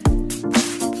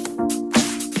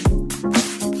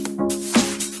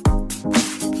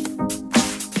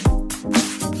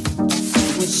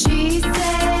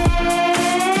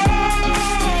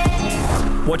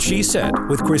 What She Said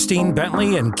with Christine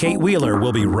Bentley and Kate Wheeler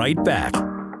will be right back.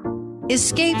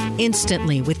 Escape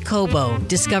instantly with Kobo.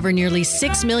 Discover nearly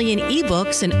 6 million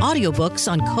ebooks and audiobooks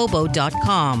on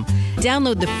Kobo.com.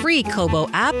 Download the free Kobo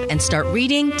app and start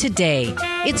reading today.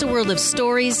 It's a world of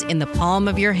stories in the palm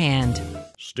of your hand.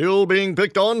 Still being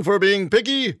picked on for being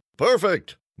picky?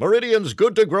 Perfect! Meridian's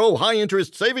Good to Grow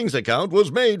high-interest savings account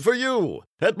was made for you.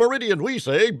 At Meridian, we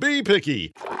say be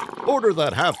picky. Order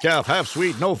that half-calf,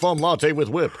 half-sweet, no-foam latte with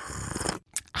whip.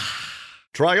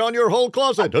 Try on your whole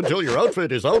closet until your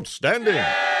outfit is outstanding.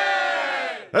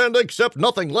 And accept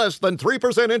nothing less than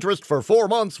 3% interest for 4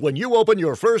 months when you open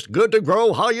your first Good to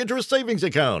Grow high-interest savings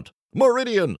account.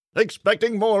 Meridian,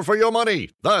 expecting more for your money.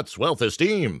 That's Wealth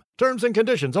Esteem. Terms and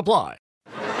conditions apply.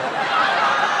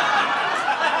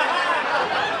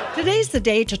 Today's the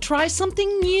day to try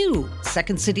something new.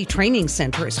 Second City Training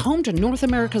Center is home to North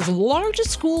America's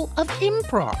largest school of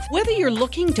improv. Whether you're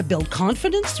looking to build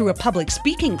confidence through a public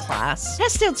speaking class,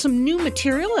 test out some new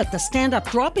material at the Stand-Up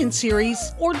Drop-In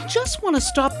series, or just want to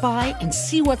stop by and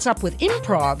see what's up with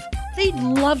improv, they'd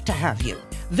love to have you.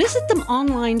 Visit them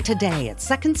online today at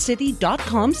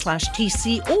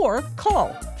secondcity.com/TC or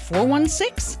call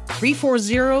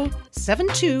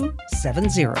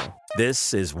 416-340-7270.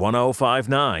 This is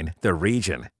 105.9 The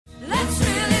Region. Let's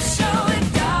really show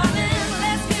it, darling.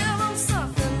 Let's give them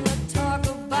something to talk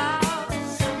about.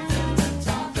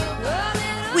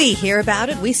 We hear about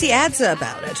it, we see ads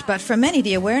about it, but for many,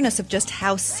 the awareness of just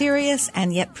how serious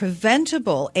and yet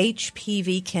preventable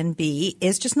HPV can be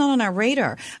is just not on our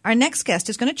radar. Our next guest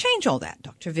is going to change all that.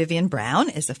 Dr. Vivian Brown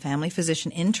is a family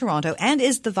physician in Toronto and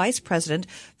is the vice president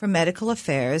for medical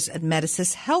affairs at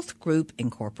Medicis Health Group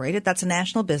Incorporated. That's a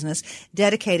national business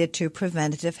dedicated to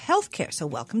preventative health care. So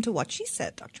welcome to What She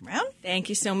Said, Dr. Brown. Thank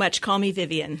you so much. Call me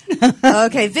Vivian.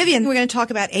 Okay, Vivian, we're going to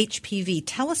talk about HPV.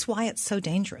 Tell us why it's so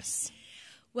dangerous.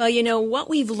 Well, you know, what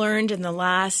we've learned in the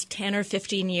last 10 or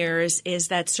 15 years is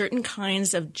that certain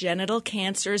kinds of genital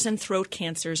cancers and throat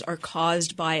cancers are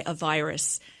caused by a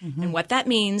virus. Mm-hmm. And what that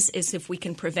means is if we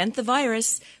can prevent the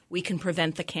virus, we can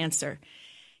prevent the cancer.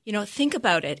 You know, think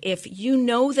about it. If you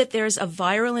know that there's a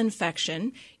viral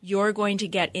infection, you're going to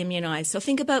get immunized. So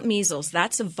think about measles.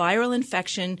 That's a viral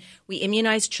infection. We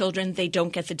immunize children. They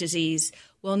don't get the disease.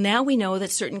 Well, now we know that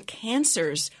certain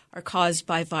cancers are caused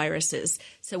by viruses.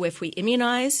 So if we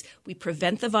immunize, we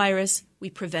prevent the virus, we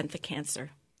prevent the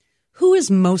cancer. Who is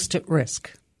most at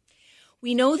risk?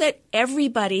 We know that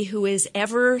everybody who is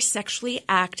ever sexually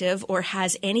active or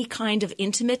has any kind of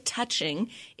intimate touching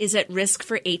is at risk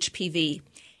for HPV.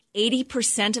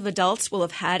 80% of adults will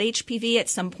have had HPV at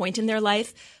some point in their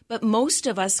life, but most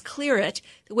of us clear it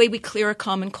the way we clear a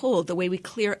common cold, the way we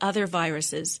clear other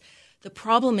viruses. The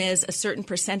problem is a certain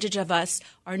percentage of us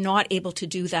are not able to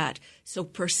do that. So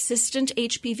persistent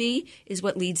HPV is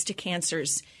what leads to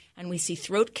cancers. And we see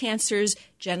throat cancers,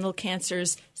 genital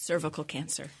cancers, cervical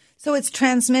cancer. So it's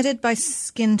transmitted by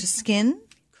skin-to-skin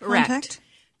contact?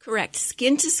 Correct.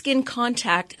 Skin-to-skin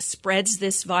contact spreads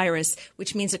this virus,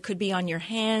 which means it could be on your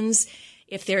hands.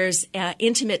 If there's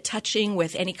intimate touching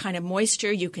with any kind of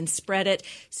moisture, you can spread it.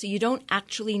 So you don't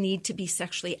actually need to be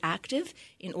sexually active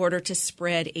in order to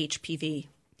spread HPV.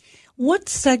 What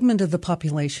segment of the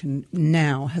population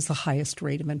now has the highest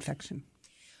rate of infection?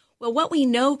 Well, what we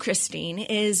know, Christine,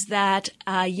 is that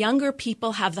younger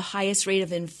people have the highest rate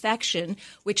of infection,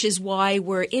 which is why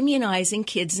we're immunizing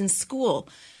kids in school.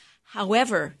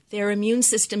 However, their immune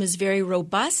system is very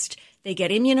robust. They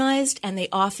get immunized, and they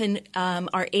often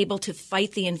are able to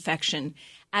fight the infection.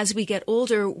 As we get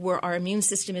older, where our immune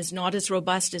system is not as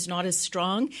robust, is not as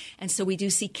strong, and so we do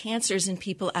see cancers in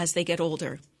people as they get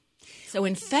older. So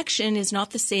infection is not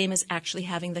the same as actually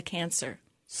having the cancer.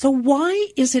 So why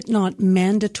is it not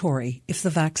mandatory if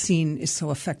the vaccine is so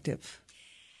effective?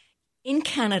 In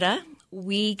Canada,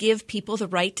 we give people the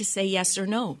right to say yes or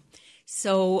no.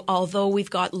 So although we've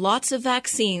got lots of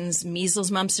vaccines,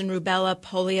 measles, mumps and rubella,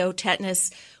 polio,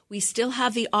 tetanus, we still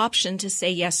have the option to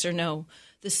say yes or no.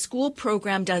 The school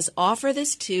program does offer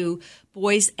this to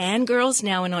boys and girls.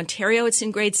 Now in Ontario, it's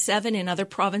in grade 7. In other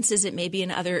provinces, it may be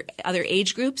in other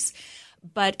age groups.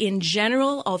 But in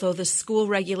general, although the school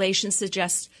regulations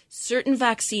suggest certain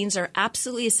vaccines are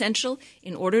absolutely essential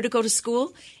in order to go to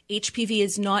school, HPV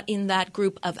is not in that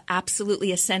group of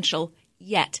absolutely essential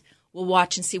yet. We'll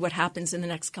watch and see what happens in the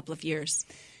next couple of years.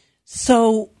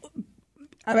 So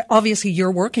obviously you're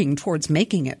working towards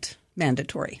making it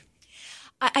mandatory.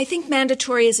 I think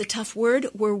mandatory is a tough word.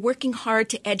 We're working hard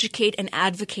to educate and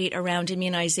advocate around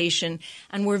immunization.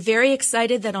 And we're very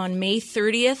excited that on May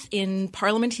 30th in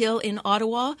Parliament Hill in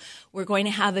Ottawa, we're going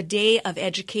to have a day of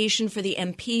education for the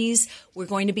MPs. We're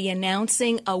going to be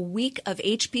announcing a week of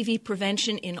HPV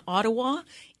prevention in Ottawa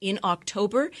in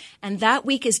October. And that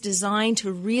week is designed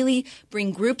to really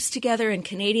bring groups together and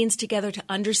Canadians together to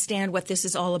understand what this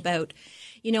is all about.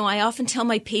 You know, I often tell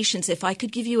my patients, if I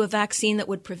could give you a vaccine that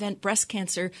would prevent breast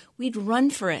cancer, we'd run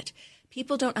for it.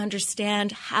 People don't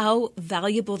understand how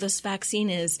valuable this vaccine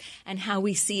is and how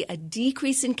we see a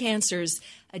decrease in cancers,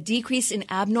 a decrease in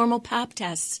abnormal Pap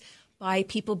tests by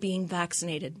people being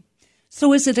vaccinated.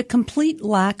 So is it a complete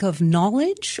lack of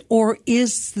knowledge or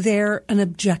is there an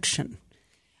objection?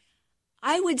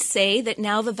 I would say that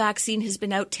now the vaccine has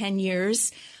been out 10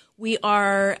 years. We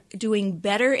are doing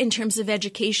better in terms of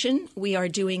education. We are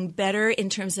doing better in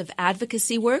terms of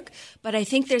advocacy work. But I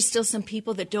think there's still some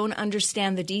people that don't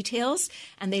understand the details.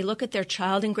 And they look at their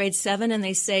child in grade 7 and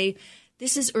they say,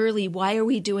 this is early. Why are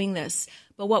we doing this?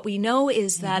 But what we know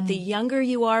is that the younger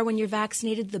you are when you're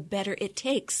vaccinated, the better it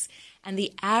takes. And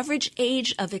the average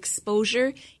age of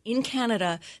exposure in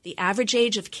Canada, the average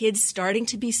age of kids starting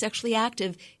to be sexually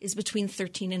active is between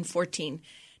 13 and 14.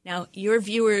 Now, your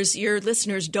viewers, your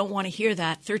listeners don't want to hear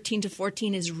that. 13 to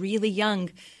 14 is really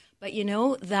young. But, you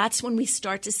know, that's when we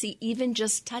start to see even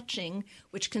just touching,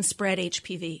 which can spread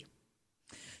HPV.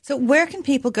 So where can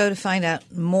people go to find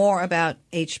out more about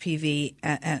HPV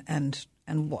and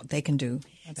what they can do?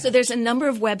 So there's a number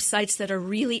of websites that are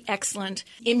really excellent.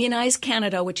 Immunize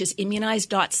Canada, which is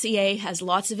immunize.ca, has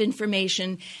lots of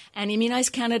information. And Immunize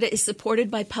Canada is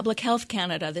supported by Public Health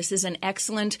Canada. This is an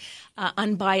excellent,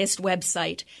 unbiased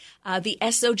website. The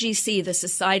SOGC, the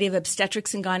Society of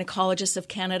Obstetrics and Gynecologists of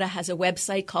Canada, has a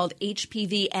website called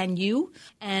HPV and You,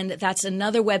 and that's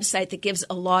another website that gives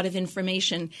a lot of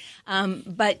information.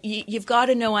 But you've got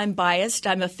to know I'm biased.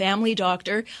 I'm a family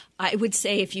doctor. I would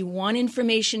say if you want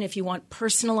information, if you want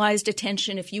personalized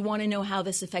attention, if you want to know how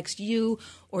this affects you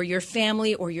or your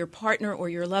family or your partner or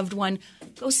your loved one,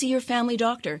 go see your family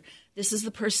doctor. This is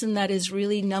the person that is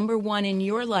really number one in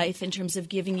your life in terms of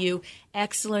giving you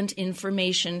excellent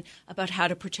information about how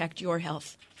to protect your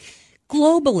health.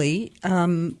 Globally,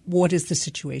 what is the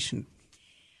situation?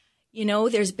 You know,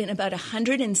 there's been about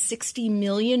 160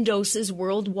 million doses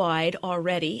worldwide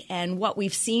already. And what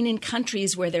we've seen in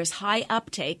countries where there's high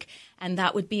uptake, and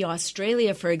that would be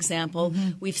Australia, for example,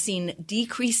 we've seen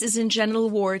decreases in genital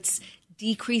warts,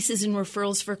 decreases in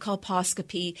referrals for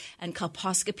colposcopy, and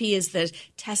colposcopy is the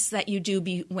test that you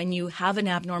do when you have an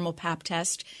abnormal Pap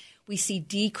test. We see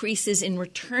decreases in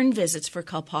return visits for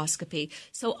colposcopy.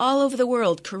 So all over the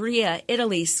world, Korea,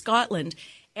 Italy, Scotland,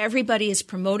 everybody is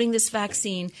promoting this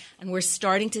vaccine, and we're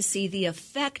starting to see the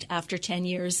effect after 10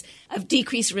 years of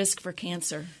decreased risk for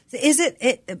cancer. Is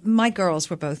it my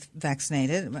girls were both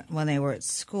vaccinated when they were at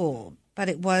school. But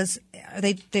it was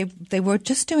they were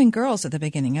just doing girls at the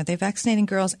beginning. Are they vaccinating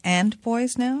girls and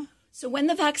boys now? So when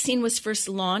the vaccine was first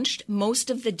launched, most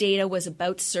of the data was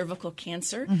about cervical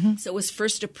cancer. So it was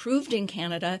first approved in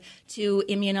Canada to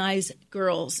immunize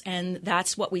girls, and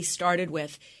that's what we started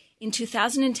with. In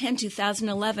 2010,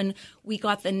 2011, we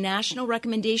got the national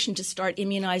recommendation to start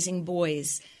immunizing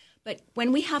boys. But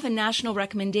when we have a national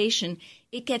recommendation,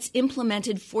 it gets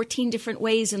implemented 14 different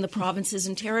ways in the provinces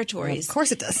and territories. Well, of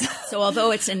course it does. So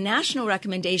although it's a national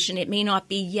recommendation, it may not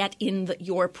be yet in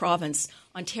your province.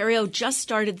 Ontario just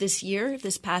started this year,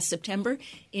 this past September,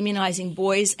 immunizing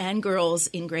boys and girls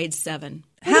in grade 7.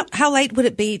 How late would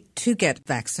it be to get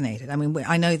vaccinated? I mean,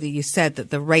 I know that you said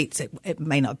that the rates, it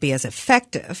may not be as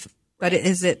effective. But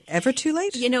is it ever too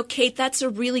late? You know, Kate, that's a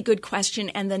really good question.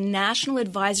 And the National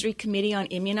Advisory Committee on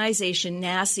Immunization,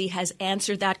 NACI, has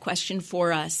answered that question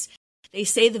for us. They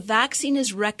say the vaccine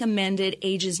is recommended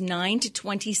ages 9 to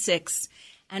 26.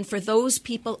 And for those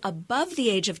people above the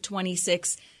age of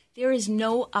 26, there is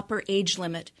no upper age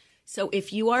limit. So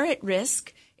if you are at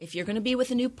risk, if you're going to be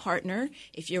with a new partner,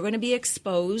 if you're going to be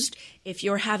exposed, if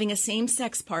you're having a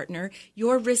same-sex partner,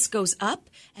 your risk goes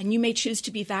up, and you may choose to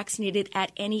be vaccinated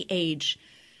at any age.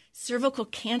 Cervical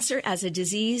cancer as a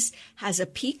disease has a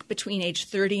peak between age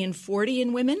 30 and 40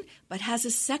 in women, but has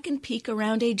a second peak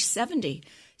around age 70.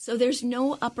 So there's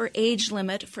no upper age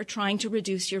limit for trying to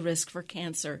reduce your risk for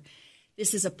cancer.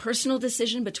 This is a personal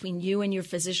decision between you and your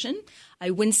physician.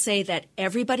 I wouldn't say that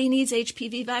everybody needs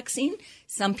HPV vaccine.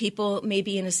 Some people may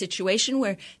be in a situation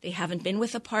where they haven't been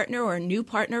with a partner or a new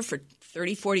partner for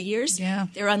 30, 40 years. Yeah.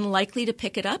 They're unlikely to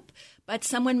pick it up. But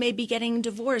someone may be getting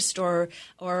divorced or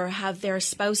have their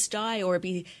spouse die or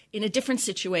be in a different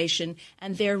situation,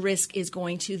 and their risk is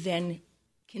going to then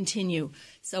continue.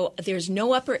 So there's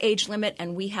no upper age limit,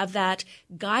 and we have that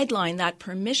guideline, that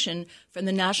permission from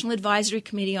the National Advisory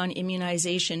Committee on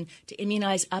Immunization to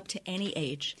immunize up to any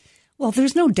age. Well,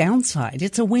 there's no downside.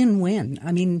 It's a win-win.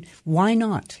 I mean, why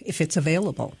not if it's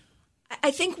available?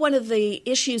 I think one of the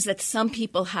issues that some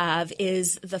people have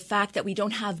is the fact that we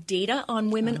don't have data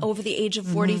on women over the age of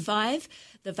 45.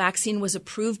 The vaccine was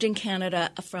approved in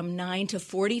Canada from 9 to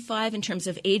 45 in terms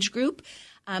of age group.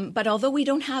 But although we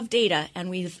don't have data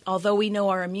and although we know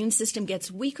our immune system gets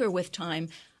weaker with time,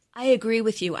 I agree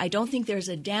with you. I don't think there's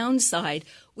a downside.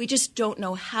 We just don't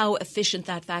know how efficient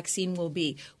that vaccine will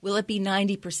be. Will it be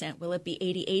 90%? Will it be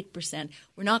 88%?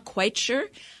 We're not quite sure.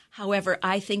 However,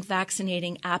 I think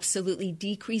vaccinating absolutely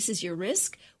decreases your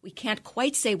risk. We can't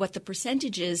quite say what the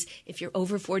percentage is if you're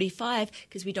over 45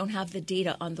 because we don't have the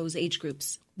data on those age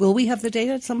groups. Will we have the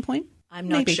data at some point? I'm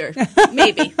not sure.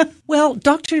 Maybe. Well,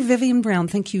 Dr. Vivian Brown,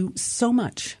 thank you so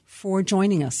much for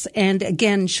joining us. And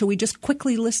again, shall we just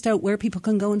quickly list out where people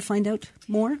can go and find out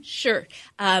more? Sure.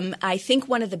 I think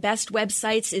one of the best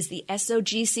websites is the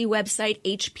SOGC website,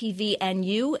 HPV and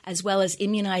You, as well as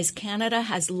Immunize Canada,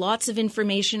 has lots of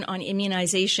information on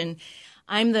immunization.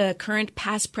 I'm the current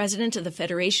past president of the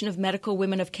Federation of Medical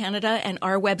Women of Canada, and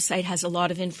our website has a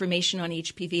lot of information on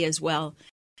HPV as well.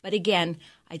 But again,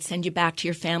 I'd send you back to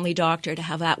your family doctor to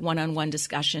have that one-on-one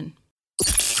discussion.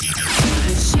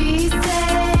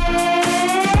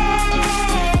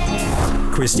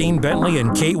 Christine Bentley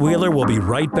and Kate Wheeler will be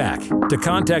right back. To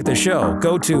contact the show,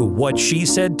 go to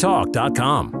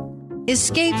whatshesaidtalk.com.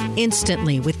 Escape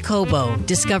instantly with Kobo.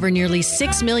 Discover nearly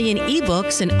 6 million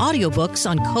ebooks and audiobooks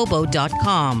on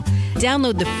Kobo.com.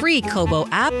 Download the free Kobo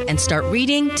app and start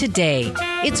reading today.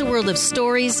 It's a world of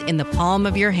stories in the palm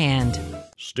of your hand.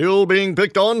 Still being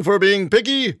picked on for being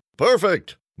picky?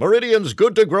 Perfect! Meridian's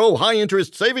Good to Grow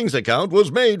high-interest savings account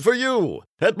was made for you.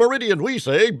 At Meridian, we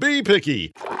say be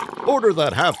picky. Order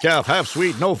that half-calf,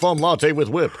 half-sweet, no-foam latte with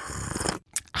whip.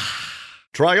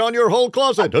 Try on your whole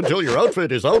closet until your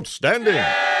outfit is outstanding.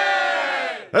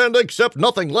 And accept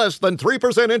nothing less than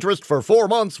 3% interest for 4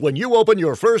 months when you open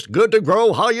your first Good to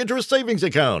Grow high-interest savings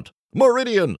account.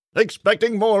 Meridian,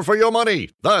 expecting more for your money.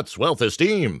 That's Wealth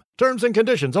Esteem. Terms and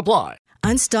conditions apply.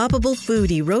 Unstoppable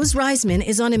foodie Rose Reisman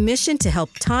is on a mission to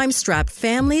help time-strapped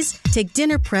families take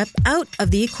dinner prep out of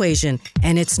the equation.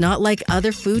 And it's not like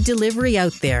other food delivery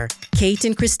out there. Kate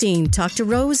and Christine talked to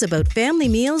Rose about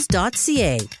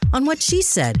familymeals.ca on What She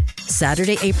Said,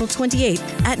 Saturday, April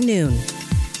 28th at noon.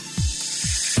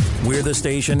 We're the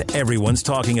station everyone's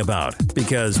talking about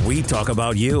because we talk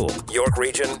about you. York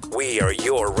Region, we are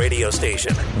your radio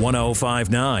station.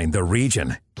 105.9 The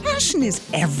Region. Passion is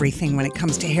everything when it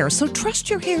comes to hair, so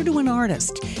trust your hair to an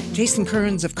artist. Jason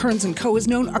Kearns of Kearns & Co. is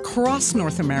known across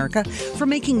North America for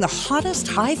making the hottest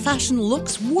high-fashion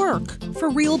looks work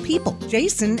for real people.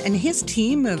 Jason and his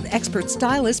team of expert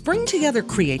stylists bring together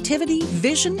creativity,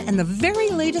 vision, and the very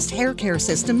latest hair care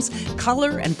systems,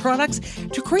 color, and products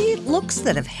to create looks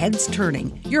that have heads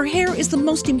turning. Your hair is the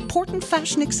most important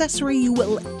fashion accessory you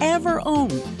will ever own.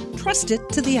 Trust it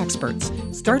to the experts.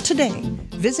 Start today.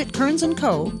 Visit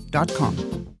kearnsandco.com.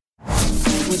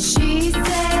 What she said,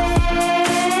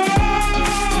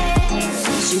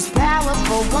 she's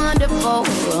powerful, wonderful,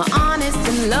 honest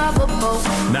and lovable.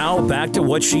 Now back to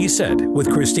What She Said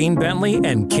with Christine Bentley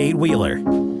and Kate Wheeler.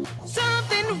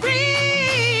 Something real,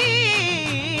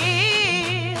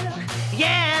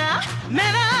 yeah.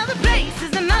 Man of the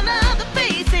places and none of the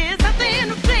faces, nothing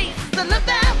replaces the love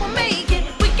that will make it.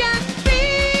 We got feels.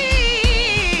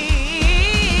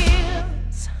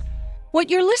 What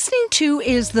you're listening to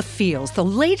is The Feels, the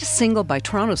latest single by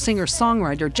Toronto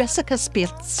singer-songwriter Jessica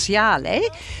Speziale,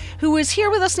 who is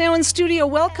here with us now in studio.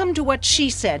 Welcome to What She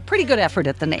Said. Pretty good effort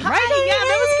at the name, right? Hi, yeah,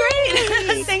 that was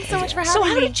great. Thanks so much for having me.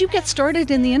 So how did you get started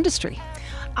in the industry?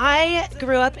 I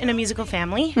grew up in a musical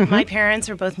family. Mm-hmm. My parents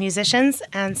were both musicians,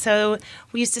 and so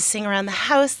we used to sing around the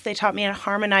house. They taught me how to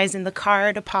harmonize in the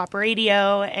car to pop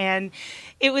radio, and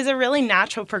it was a really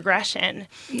natural progression.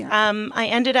 Yeah. I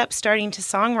ended up starting to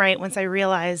songwrite once I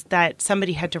realized that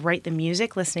somebody had to write the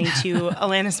music, listening to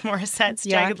Alanis Morissette's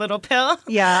Jagged Little Pill,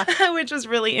 which was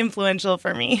really influential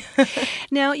for me.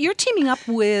 Now, you're teaming up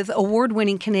with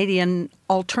award-winning Canadian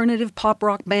alternative pop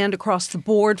rock band Across the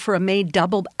Board for a May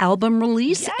double album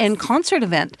release and concert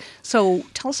event. So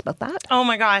tell us about that. Oh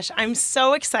my gosh, I'm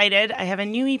so excited. I have a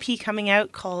new EP coming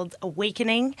out called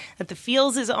Awakening that The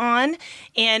Feels is on,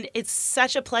 and it's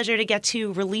such a pleasure to get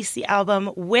to release the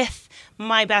album with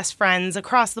my best friends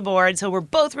across the board. So we're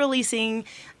both releasing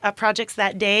projects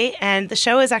that day, and the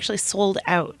show is actually sold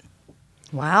out.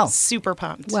 Wow. Super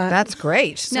pumped. Wow. That's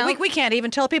great. So Now- we can't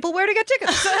even tell people where to get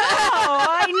tickets.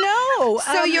 I know.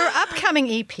 So your upcoming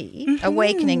EP,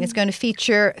 Awakening, is going to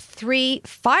feature 3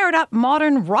 fired-up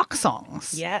modern rock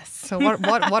songs. Yes. So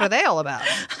what are they all about?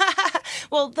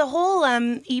 Well, the whole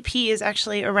EP is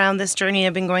actually around this journey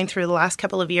I've been going through the last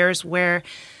couple of years where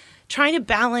trying to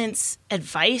balance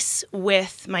advice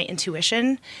with my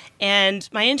intuition. And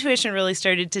my intuition really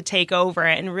started to take over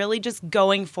and really just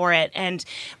going for it and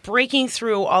breaking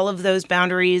through all of those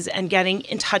boundaries and getting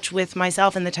in touch with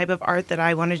myself and the type of art that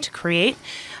I wanted to create.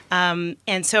 And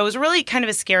so it was really kind of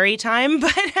a scary time,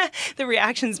 but the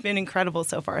reaction's been incredible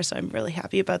so far. So I'm really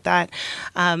happy about that.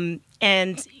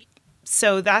 And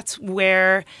so that's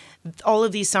where all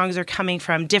of these songs are coming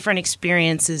from, different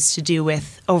experiences to do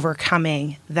with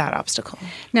overcoming that obstacle.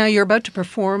 Now, you're about to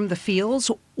perform The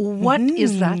Feels. What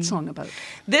is that song about?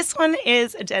 This one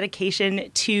is a dedication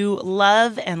to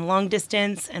love and long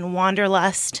distance and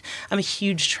wanderlust. I'm a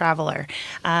huge traveler,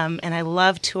 and I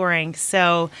love touring.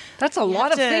 So that's a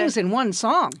lot of things in one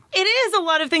song. It is a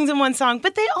lot of things in one song,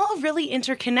 but they all really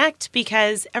interconnect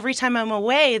because every time I'm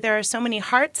away, there are so many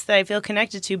hearts that I feel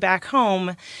connected to back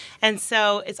home. And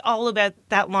so it's all about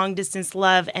that long distance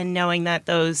love and knowing that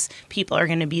those people are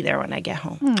going to be there when I get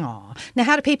home. Aww. Now,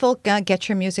 how do people get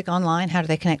your music online? How do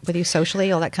they connect with you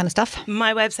socially, all that kind of stuff?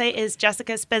 My website is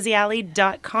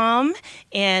jessicaspeziale.com,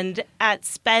 and at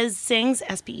Spez Sings,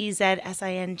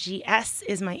 SPEZSINGS,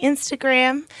 is my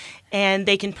Instagram. And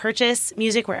they can purchase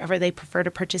music wherever they prefer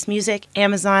to purchase music,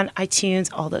 Amazon, iTunes,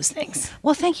 all those things.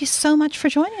 Well, thank you so much for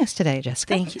joining us today,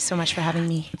 Jessica. Thank you so much for having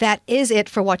me. That is it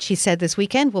for What She Said this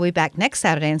weekend. We'll be back next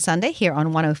Saturday and Sunday here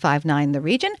on 105.9 The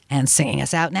Region. And singing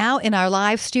us out now in our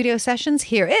live studio sessions,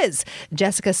 here is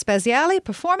Jessica Speziale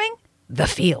performing The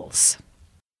Fields.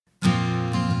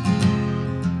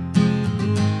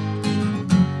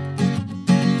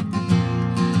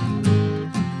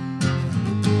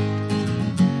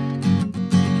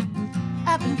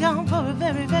 I've been gone for a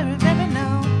very, very, very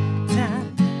long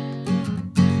time.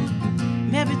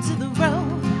 Married to the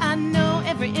road, I know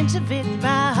every inch of it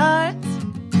by heart.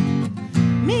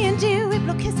 Me and you, we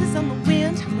blow kisses on the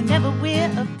wind whenever we're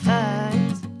apart.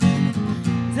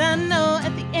 I know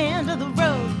at the end of the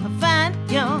road, I'll find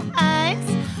your eyes.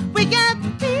 We got the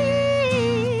feels,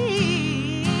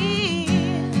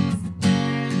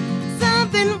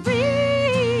 something real.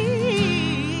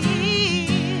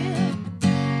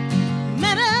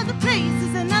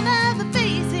 Places and none of the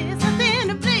faces, nothing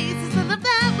in places, the love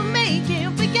that we're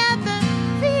making. We got the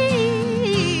feels.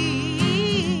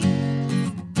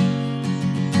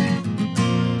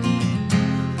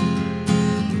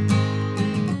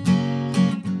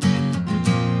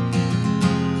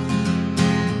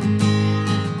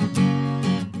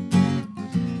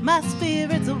 My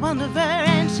spirit's a wanderer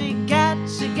and she got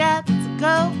to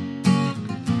go.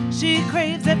 She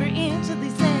craves every inch of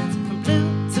these lands from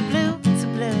blue to blue to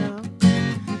blue.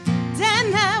 Day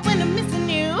and night when I'm missing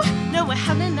you, no, we're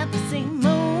howling at the same moment.